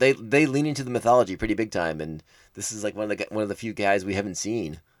into they lean into the mythology pretty big time, and this is like one of the few guys we haven't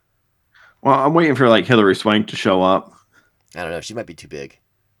seen. Well, I'm waiting for like Hilary Swank to show up. I don't know. She might be too big.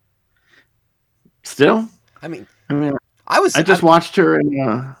 Still, I mean, I just watched her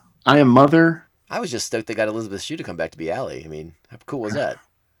in I Am Mother. I was just stoked they got Elizabeth Shue to come back to be Allie. I mean, how cool was that?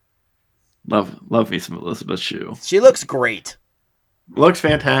 Love me some Elizabeth Shue. She looks great. Looks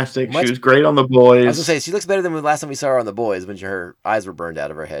fantastic. She was great on The Boys. I was gonna say she looks better than the last time we saw her on The Boys when her eyes were burned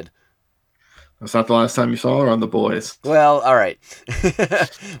out of her head. That's not the last time you saw her on The Boys. Well, all right. There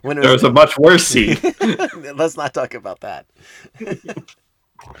was a much worse scene. Let's not talk about that.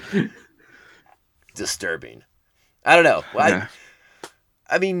 Disturbing. I don't know. Yeah.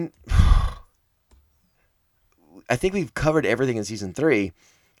 I mean, I think we've covered everything in season 3,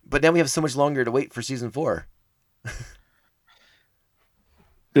 but now we have so much longer to wait for season 4.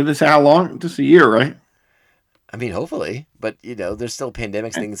 Did they say how long? Just a year, right? I mean, hopefully, but there's still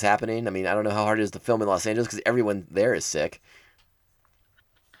pandemic things happening. I mean, I don't know how hard it is to film in Los Angeles because everyone there is sick.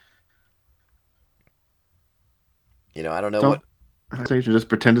 I don't know what. So you should just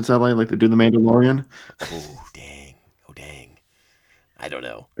pretend it's LA like they do the Mandalorian. Oh dang! I don't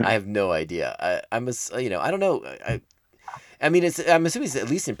know. I have no idea. I don't know. I mean, I'm assuming it's at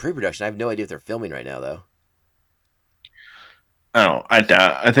least in pre-production. I have no idea if they're filming right now, though. Oh, I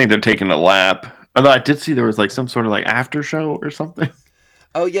doubt. I think they're taking a lap. Although I did see there was like some sort of like after show or something.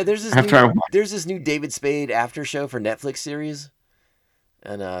 Oh yeah, there's this new David Spade after show for Netflix series,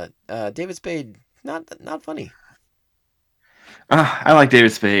 and David Spade not funny. I like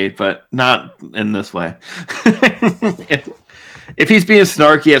David Spade, but not in this way. If he's being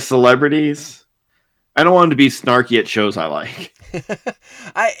snarky at celebrities, I don't want him to be snarky at shows I like.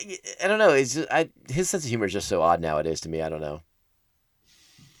 I don't know. It's just his sense of humor is just so odd nowadays to me. I don't know.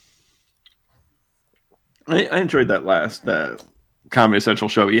 I enjoyed that last Comedy Central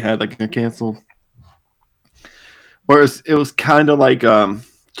show you had that got canceled. Whereas it was kind of like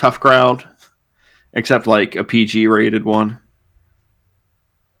Tough Crowd, except like a PG rated one.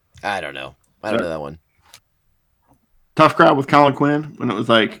 I don't know. I don't know that one. Tough Crowd with Colin Quinn, when it was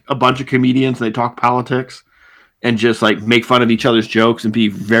like a bunch of comedians and they talk politics and just like make fun of each other's jokes and be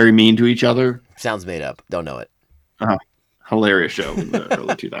very mean to each other. Sounds made up. Don't know it. Hilarious show in the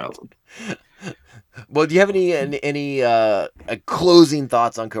early 2000s. Well, do you have any closing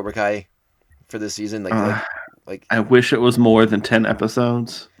thoughts on Cobra Kai for this season? Like I wish it was more than 10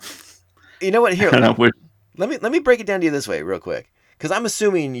 episodes. You know what? Here, And I wish let me break it down to you this way, real quick, because I'm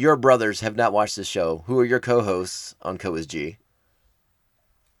assuming your brothers have not watched this show. Who are your co-hosts on Co is G?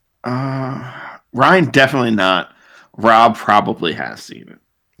 Ryan definitely not. Rob probably has seen it.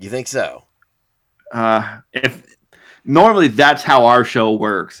 You think so? If normally that's how our show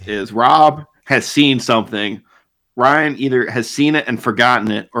works, is Rob has seen something, Ryan either has seen it and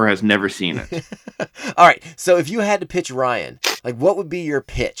forgotten it or has never seen it. All right. So if you had to pitch Ryan, like, what would be your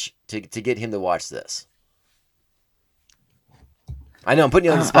pitch to get him to watch this? I know I'm putting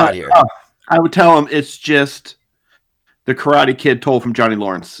you on the spot here. I would tell him it's just the Karate Kid told from Johnny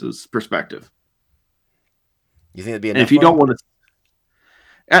Lawrence's perspective. You think it'd be And enough? if you don't want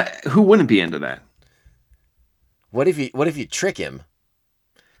to, who wouldn't be into that? What if you trick him?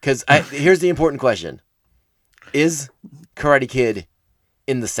 Because here's the important question: is Karate Kid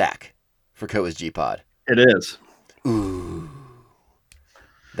in the sack for Co is G Pod? It is. Ooh,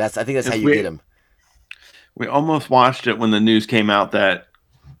 I think that's how If you get him. We almost watched it when the news came out that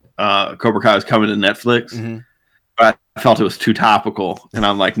Cobra Kai is coming to Netflix, but I felt it was too topical, and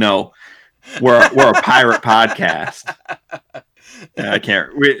I'm like, no, we're a pirate podcast. I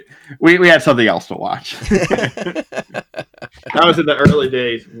can't. We had something else to watch. That was in the early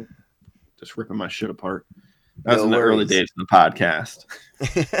days. Just ripping my shit apart. That was in the early days of the podcast.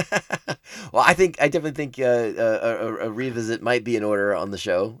 Well, I definitely think a revisit might be in order on the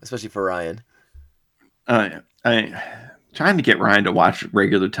show, especially for Ryan. I trying to get Ryan to watch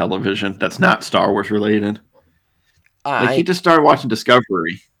regular television that's not Star Wars related. He just started watching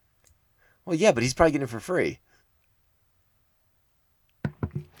Discovery. Well, yeah, but he's probably getting it for free.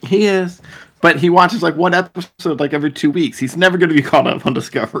 He is, but he watches like one episode like every 2 weeks. He's never going to be caught up on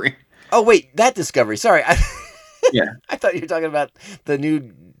Discovery. Oh wait, that Discovery. Sorry, Yeah, I thought you were talking about the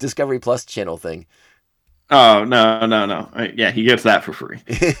new Discovery Plus channel thing. Oh no. Yeah, he gets that for free.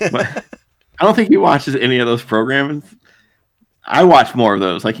 But I don't think he watches any of those programs. I watch more of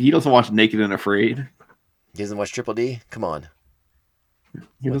those. Like, he doesn't watch Naked and Afraid. He doesn't watch Triple D? Come on.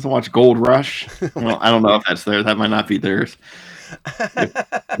 He doesn't watch Gold Rush. Well, I don't know if that's theirs. That might not be theirs. If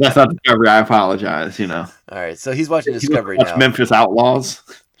that's not Discovery, I apologize, All right, so he's watching Discovery now. Memphis Outlaws,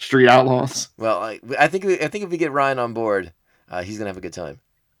 Street Outlaws. Well, I think if we get Ryan on board, he's going to have a good time.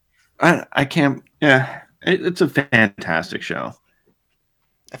 I can't. Yeah, it's a fantastic show.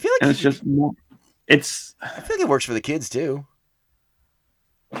 I feel like and it's just more. I feel like it works for the kids too.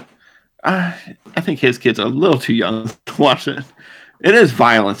 I think his kids are a little too young to watch it. It is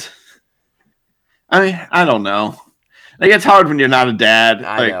violent. I mean, I don't know. Like, it's hard when you're not a dad.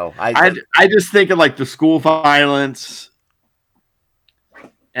 I know. I just think of like the school violence,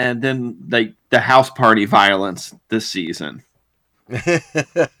 and then like the house party violence this season. Yeah,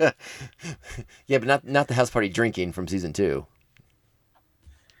 but not the house party drinking from season 2.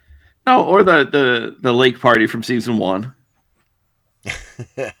 No, or the lake party from season 1.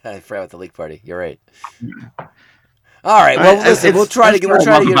 I forgot about the lake party. You're right. All right. Well, listen, we'll try to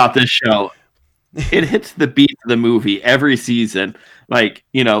get about this show. It hits the beat of the movie every season. Like,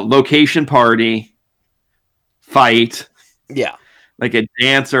 location party, fight. Yeah. Like a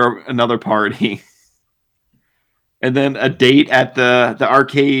dance or another party. And then a date at the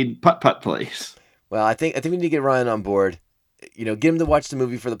arcade putt-putt place. Well, I think we need to get Ryan on board. Get him to watch the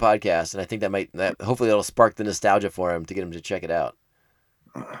movie for the podcast, and I think that hopefully that'll spark the nostalgia for him to get him to check it out.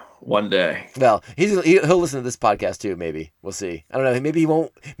 One day. Well, he'll listen to this podcast too. Maybe we'll see. I don't know. Maybe he won't.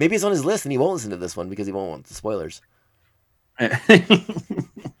 Maybe it's on his list and he won't listen to this one because he won't want the spoilers.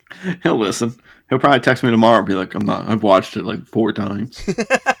 He'll listen. He'll probably text me tomorrow and be like, "I'm not. I've watched it like 4 times."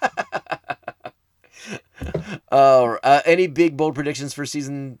 Any big bold predictions for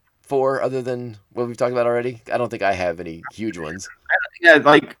season 4 other than what we've talked about already? I don't think I have any huge ones. Yeah,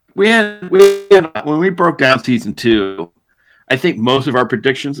 like we had when we broke down season 2. I think most of our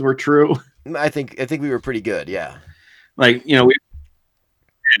predictions were true. I think we were pretty good. Yeah. Like,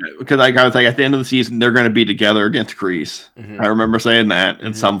 because I was like, at the end of the season, they're going to be together against Kreese. Mm-hmm. I remember saying that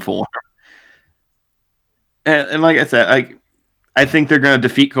in some form. And like I said, I think they're going to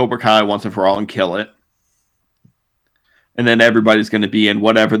defeat Cobra Kai once and for all and kill it. and then everybody's going to be in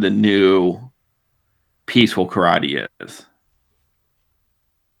whatever the new peaceful karate is.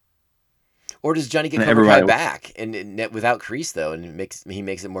 Or does Johnny get And Cobra Kai everybody- back and without Kreese though, and he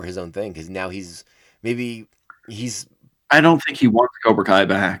makes it more his own thing because now he's I don't think he wants Cobra Kai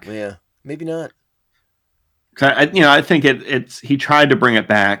back. yeah, maybe not. 'Cause I think it's he tried to bring it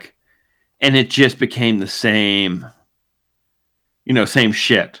back, and it just became the same, same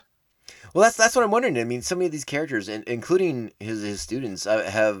shit. Well, that's what I'm wondering. I mean, so many of these characters, and including his students,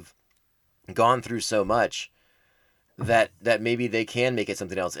 have gone through so much that maybe they can make it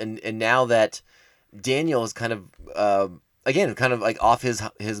something else. And now that Daniel is kind of again kind of like off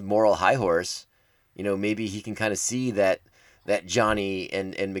his moral high horse, maybe he can kind of see that Johnny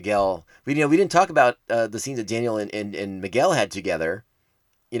and Miguel. We didn't talk about the scenes that Daniel and Miguel had together.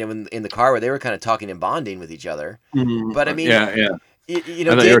 In the car where they were kind of talking and bonding with each other. But I mean, yeah. I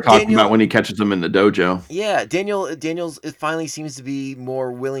thought you were talking Daniel, about when he catches them in the dojo. Yeah, Daniel's it finally seems to be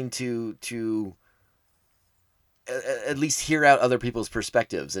more willing to at least hear out other people's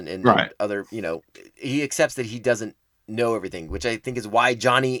perspectives and Right. other, he accepts that he doesn't know everything, which I think is why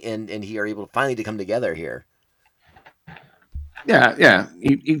Johnny and he are able finally to come together here. Yeah.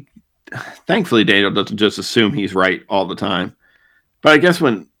 He thankfully Daniel doesn't just assume he's right all the time. But I guess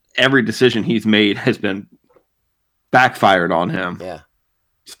when every decision he's made has been backfired on him, Yeah.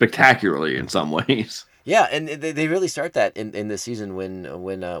 spectacularly in some ways. Yeah, and they really start that in this season when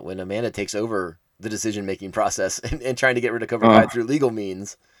Amanda takes over the decision making process and trying to get rid of Cobra Kai through legal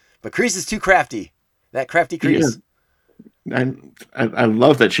means. But Kreese is too crafty. That crafty Kreese. I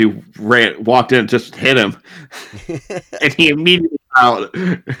love that she walked in and just hit him, and he immediately out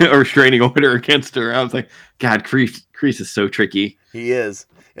a restraining order against her. I was like, God, Kreese is so tricky. He is.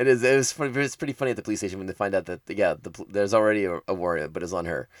 It is. It was funny. It's pretty funny at the police station when they find out that there's already a warrant, but it's on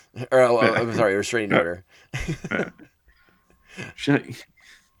her. Or I'm sorry, a restraining order.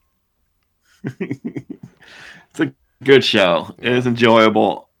 It's a good show. It is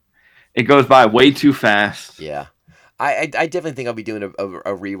enjoyable. It goes by way too fast. Yeah, I definitely think I'll be doing a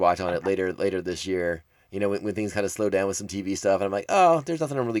rewatch on it later this year. When things kind of slow down with some TV stuff, and I'm like, oh, there's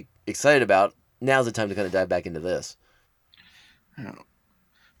nothing I'm really excited about. Now's the time to kind of dive back into this.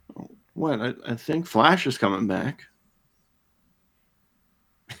 What? I think Flash is coming back.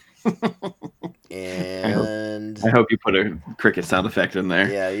 And I hope you put a cricket sound effect in there.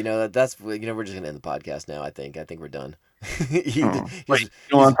 yeah, that's we're just gonna end the podcast now. I think we're done. Wait, you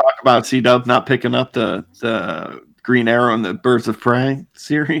want to talk about C-Dub not picking up the Green Arrow and the Birds of Prey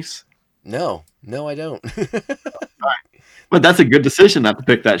series? No, I don't. But that's a good decision not to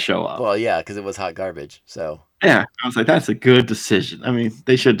pick that show up. Well, yeah, because it was hot garbage. So Yeah, I was like, that's a good decision. I mean,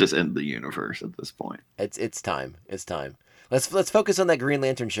 they should just end the universe at this point. it's time. It's time. Let's focus on that Green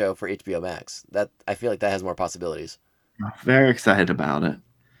Lantern show for HBO Max. That I feel like that has more possibilities. I'm very excited about it.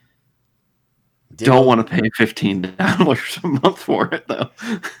 Don't want to pay $15 a month for it though.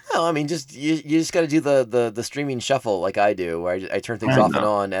 No, I mean, you just got to do the streaming shuffle like I do, where I turn things off and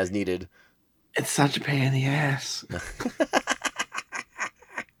on as needed. It's such a pain in the ass.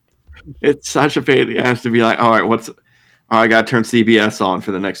 It's such a pain in the ass to be like, all right, I got to turn CBS on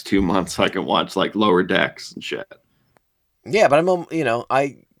for the next 2 months so I can watch like Lower Decks and shit. Yeah, but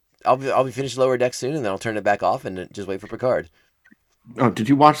I'll be finished Lower Decks soon, and then I'll turn it back off and just wait for Picard. Oh, did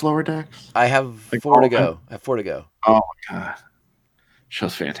you watch Lower Decks? I have Like 4 to all of go. I have 4 to go. Oh my god,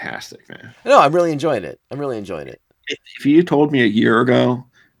 show's fantastic, man. No, I'm really enjoying it. If you told me a year ago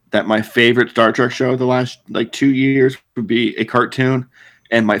that my favorite Star Trek show the last like 2 years would be a cartoon,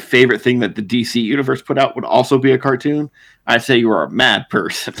 and my favorite thing that the DC universe put out would also be a cartoon, I'd say you are a mad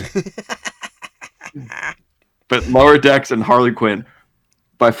person. But Lower Decks and Harley Quinn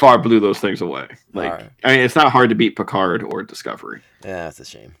by far blew those things away. Like, Right. I mean, it's not hard to beat Picard or Discovery. Yeah, that's a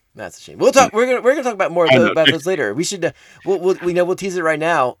shame. We'll talk. We're gonna talk about more about those later. We should. We'll tease it right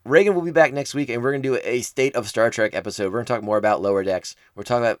now. Reagan will be back next week, and we're gonna do a State of Star Trek episode. We're gonna talk more about Lower Decks. We're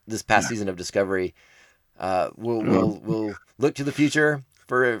talking about this past season of Discovery. We'll look to the future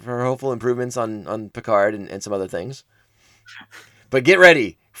for hopeful improvements on Picard and some other things. But get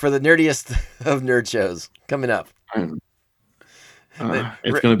ready for the nerdiest of nerd shows coming up. It's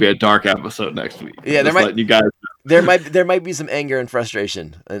going to be a dark episode next week. Yeah, Just letting you guys. there might be some anger and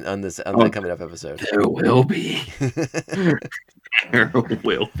frustration on that coming up episode. There will be. There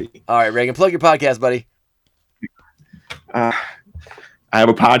will be. All right, Reagan, plug your podcast, buddy. I have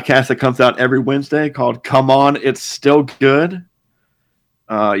a podcast that comes out every Wednesday called Come On, It's Still Good.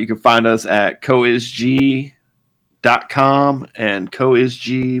 You can find us at coisg.com and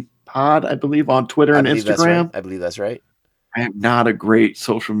coisgpod, I believe, on Twitter and Instagram. I believe that's right. I am not a great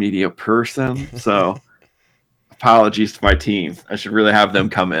social media person, so apologies to my team. I should really have them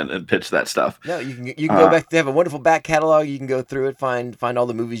come in and pitch that stuff. No, you can go back. They have a wonderful back catalog. You can go through it, find all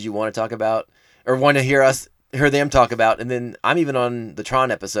the movies you want to talk about or want to hear them talk about. And then I'm even on the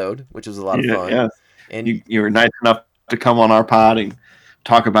Tron episode, which was a lot of fun. Yeah. And you were nice enough to come on our pod and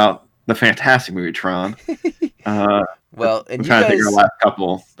talk about the fantastic movie Tron. Well, and I'm trying to think of our last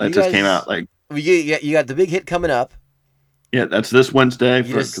couple that just came out. Like you got the big hit coming up. Yeah, that's this Wednesday.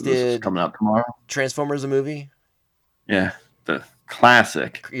 This is coming out tomorrow. Transformers, the movie. Yeah, the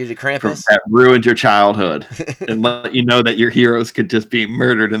classic. You did Krampus. That ruined your childhood and let you know that your heroes could just be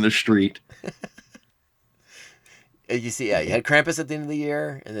murdered in the street. You see, you had Krampus at the end of the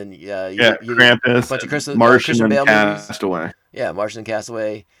year, and then you Krampus, a bunch of Christian Bale movies. Castaway. Yeah, Martian and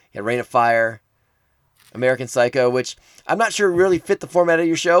Castaway. You had Reign of Fire, American Psycho, which I'm not sure really fit the format of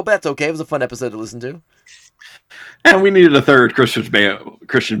your show, but that's okay. It was a fun episode to listen to. And we needed a third Christian Bale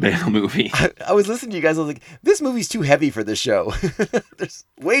movie. I was listening to you guys. I was like, this movie's too heavy for this show. There's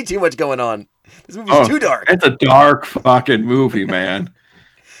way too much going on. This movie's too dark. It's a dark fucking movie, man.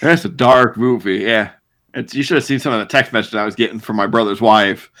 It's a dark movie. Yeah. You should have seen some of the text messages I was getting from my brother's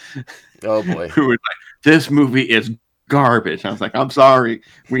wife. Oh, boy. Who was like, this movie is garbage. I was like, I'm sorry.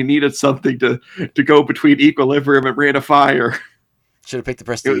 We needed something to go between Equilibrium and Reign of Fire. Should have picked The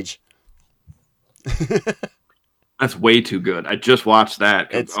Prestige. That's way too good. I just watched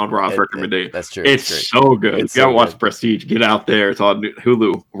that on Rob's recommendation. That's true. It's so good. If you haven't watched Prestige, get out there. It's on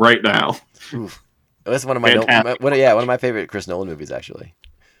Hulu right now. Oof. That's one of my favorite Chris Nolan movies, actually.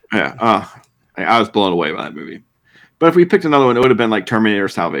 Yeah. I was blown away by that movie. But if we picked another one, it would have been like Terminator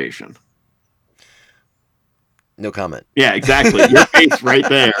Salvation. No comment. Yeah, exactly. Your face right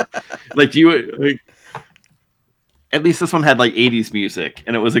there. At least this one had like 80s music,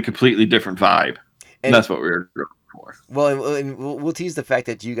 and it was a completely different vibe. And that's what we were going for. Well, and we'll tease the fact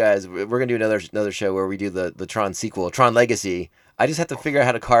that you guys, we're going to do another show where we do the Tron sequel, Tron Legacy. I just have to figure out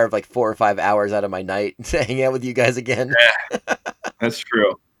how to carve like 4 or 5 hours out of my night to hang out with you guys again. Yeah, that's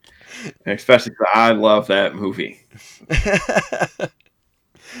true. Especially because I love that movie.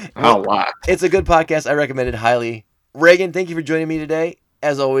 A lot. It's a good podcast. I recommend it highly. Reagan, thank you for joining me today.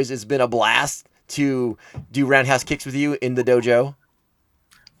 As always, it's been a blast to do roundhouse kicks with you in the dojo.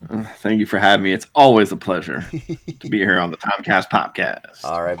 Thank you for having me. It's always a pleasure to be here on the Tomcast Podcast.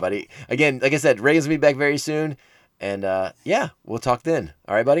 All right, buddy. Again, like I said, Reagan's going to be back very soon. And we'll talk then.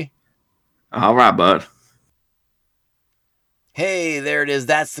 All right, buddy? All right, bud. Hey, there it is.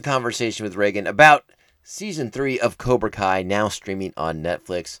 That's the conversation with Reagan about season 3 of Cobra Kai, now streaming on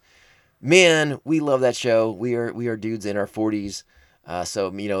Netflix. Man, we love that show. We are dudes in our 40s,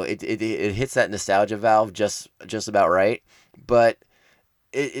 so it hits that nostalgia valve just about right. But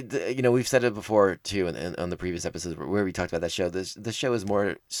we've said it before too, on the previous episodes where we talked about that show. The show is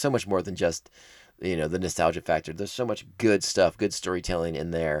so much more than just the nostalgia factor. There's so much good stuff, good storytelling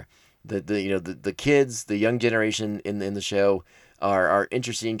in there. The kids, the young generation in the show are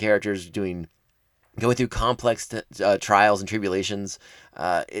interesting characters going through complex trials and tribulations.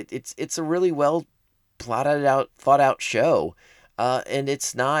 It's a really well thought out show, and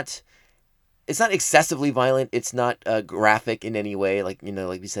it's not excessively violent. It's not graphic in any way. Like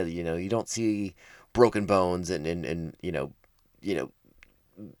we said, you don't see broken bones and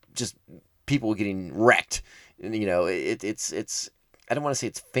just people getting wrecked. And, it's I don't want to say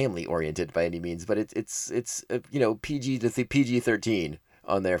it's family oriented by any means, but it's PG to PG-13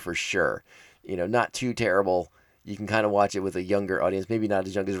 on there for sure. Not too terrible. You can kind of watch it with a younger audience, maybe not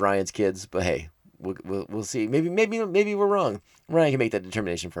as young as Ryan's kids, but hey, we'll see. Maybe we're wrong. Ryan can make that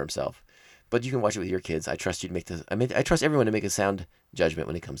determination for himself, but you can watch it with your kids. I trust you to make I trust everyone to make a sound judgment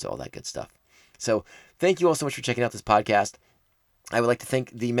when it comes to all that good stuff. So thank you all so much for checking out this podcast. I would like to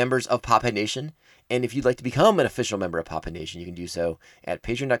thank the members of Pophead Nation. And if you'd like to become an official member of Pophead Nation, you can do so at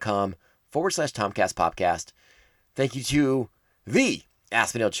patreon.com/TomcastPopcast. Thank you to the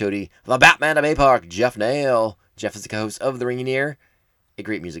Aspinall Chody, the Batman of Bay Park, Jeff Nail. Jeff is the co-host of The Ringing Ear, a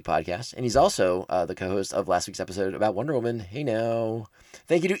great music podcast. And he's also the co-host of last week's episode about Wonder Woman. Hey now.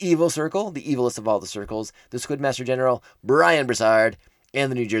 Thank you to Evil Circle, the evilest of all the circles, the Squidmaster General, Brian Broussard,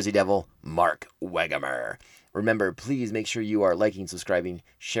 and the New Jersey Devil, Mark Wegemer. Remember, please make sure you are liking, subscribing,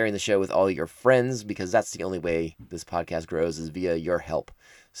 sharing the show with all your friends, because that's the only way this podcast grows is via your help.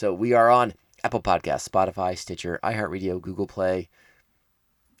 So we are on Apple Podcasts, Spotify, Stitcher, iHeartRadio, Google Play,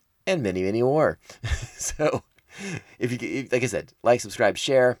 and many, many more. So if like I said, like, subscribe,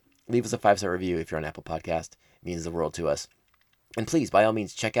 share, leave us a 5-star review if you're on Apple Podcast. It means the world to us. And please, by all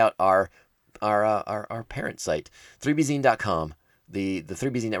means, check out our parent site, 3bzine.com, the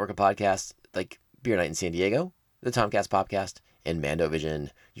 3BZ network of podcasts like Beer Night in San Diego, the Tomcast Podcast, and Mandovision.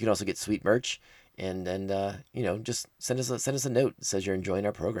 You can also get sweet merch and just send us a note that says you're enjoying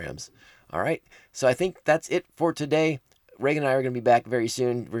our programs. All right. So I think that's it for today. Reagan and I are going to be back very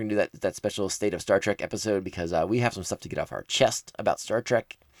soon. We're going to do that special State of Star Trek episode because we have some stuff to get off our chest about Star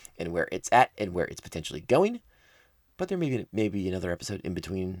Trek and where it's at and where it's potentially going. But there may be another episode in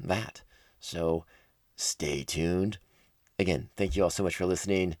between that. So stay tuned. Again, thank you all so much for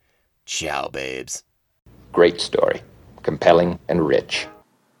listening. Ciao, babes. Great story. Compelling and rich.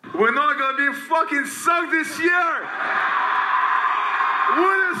 We're not gonna be fucking sunk this year!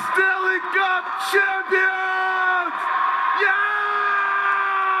 We're the Stanley Cup champions!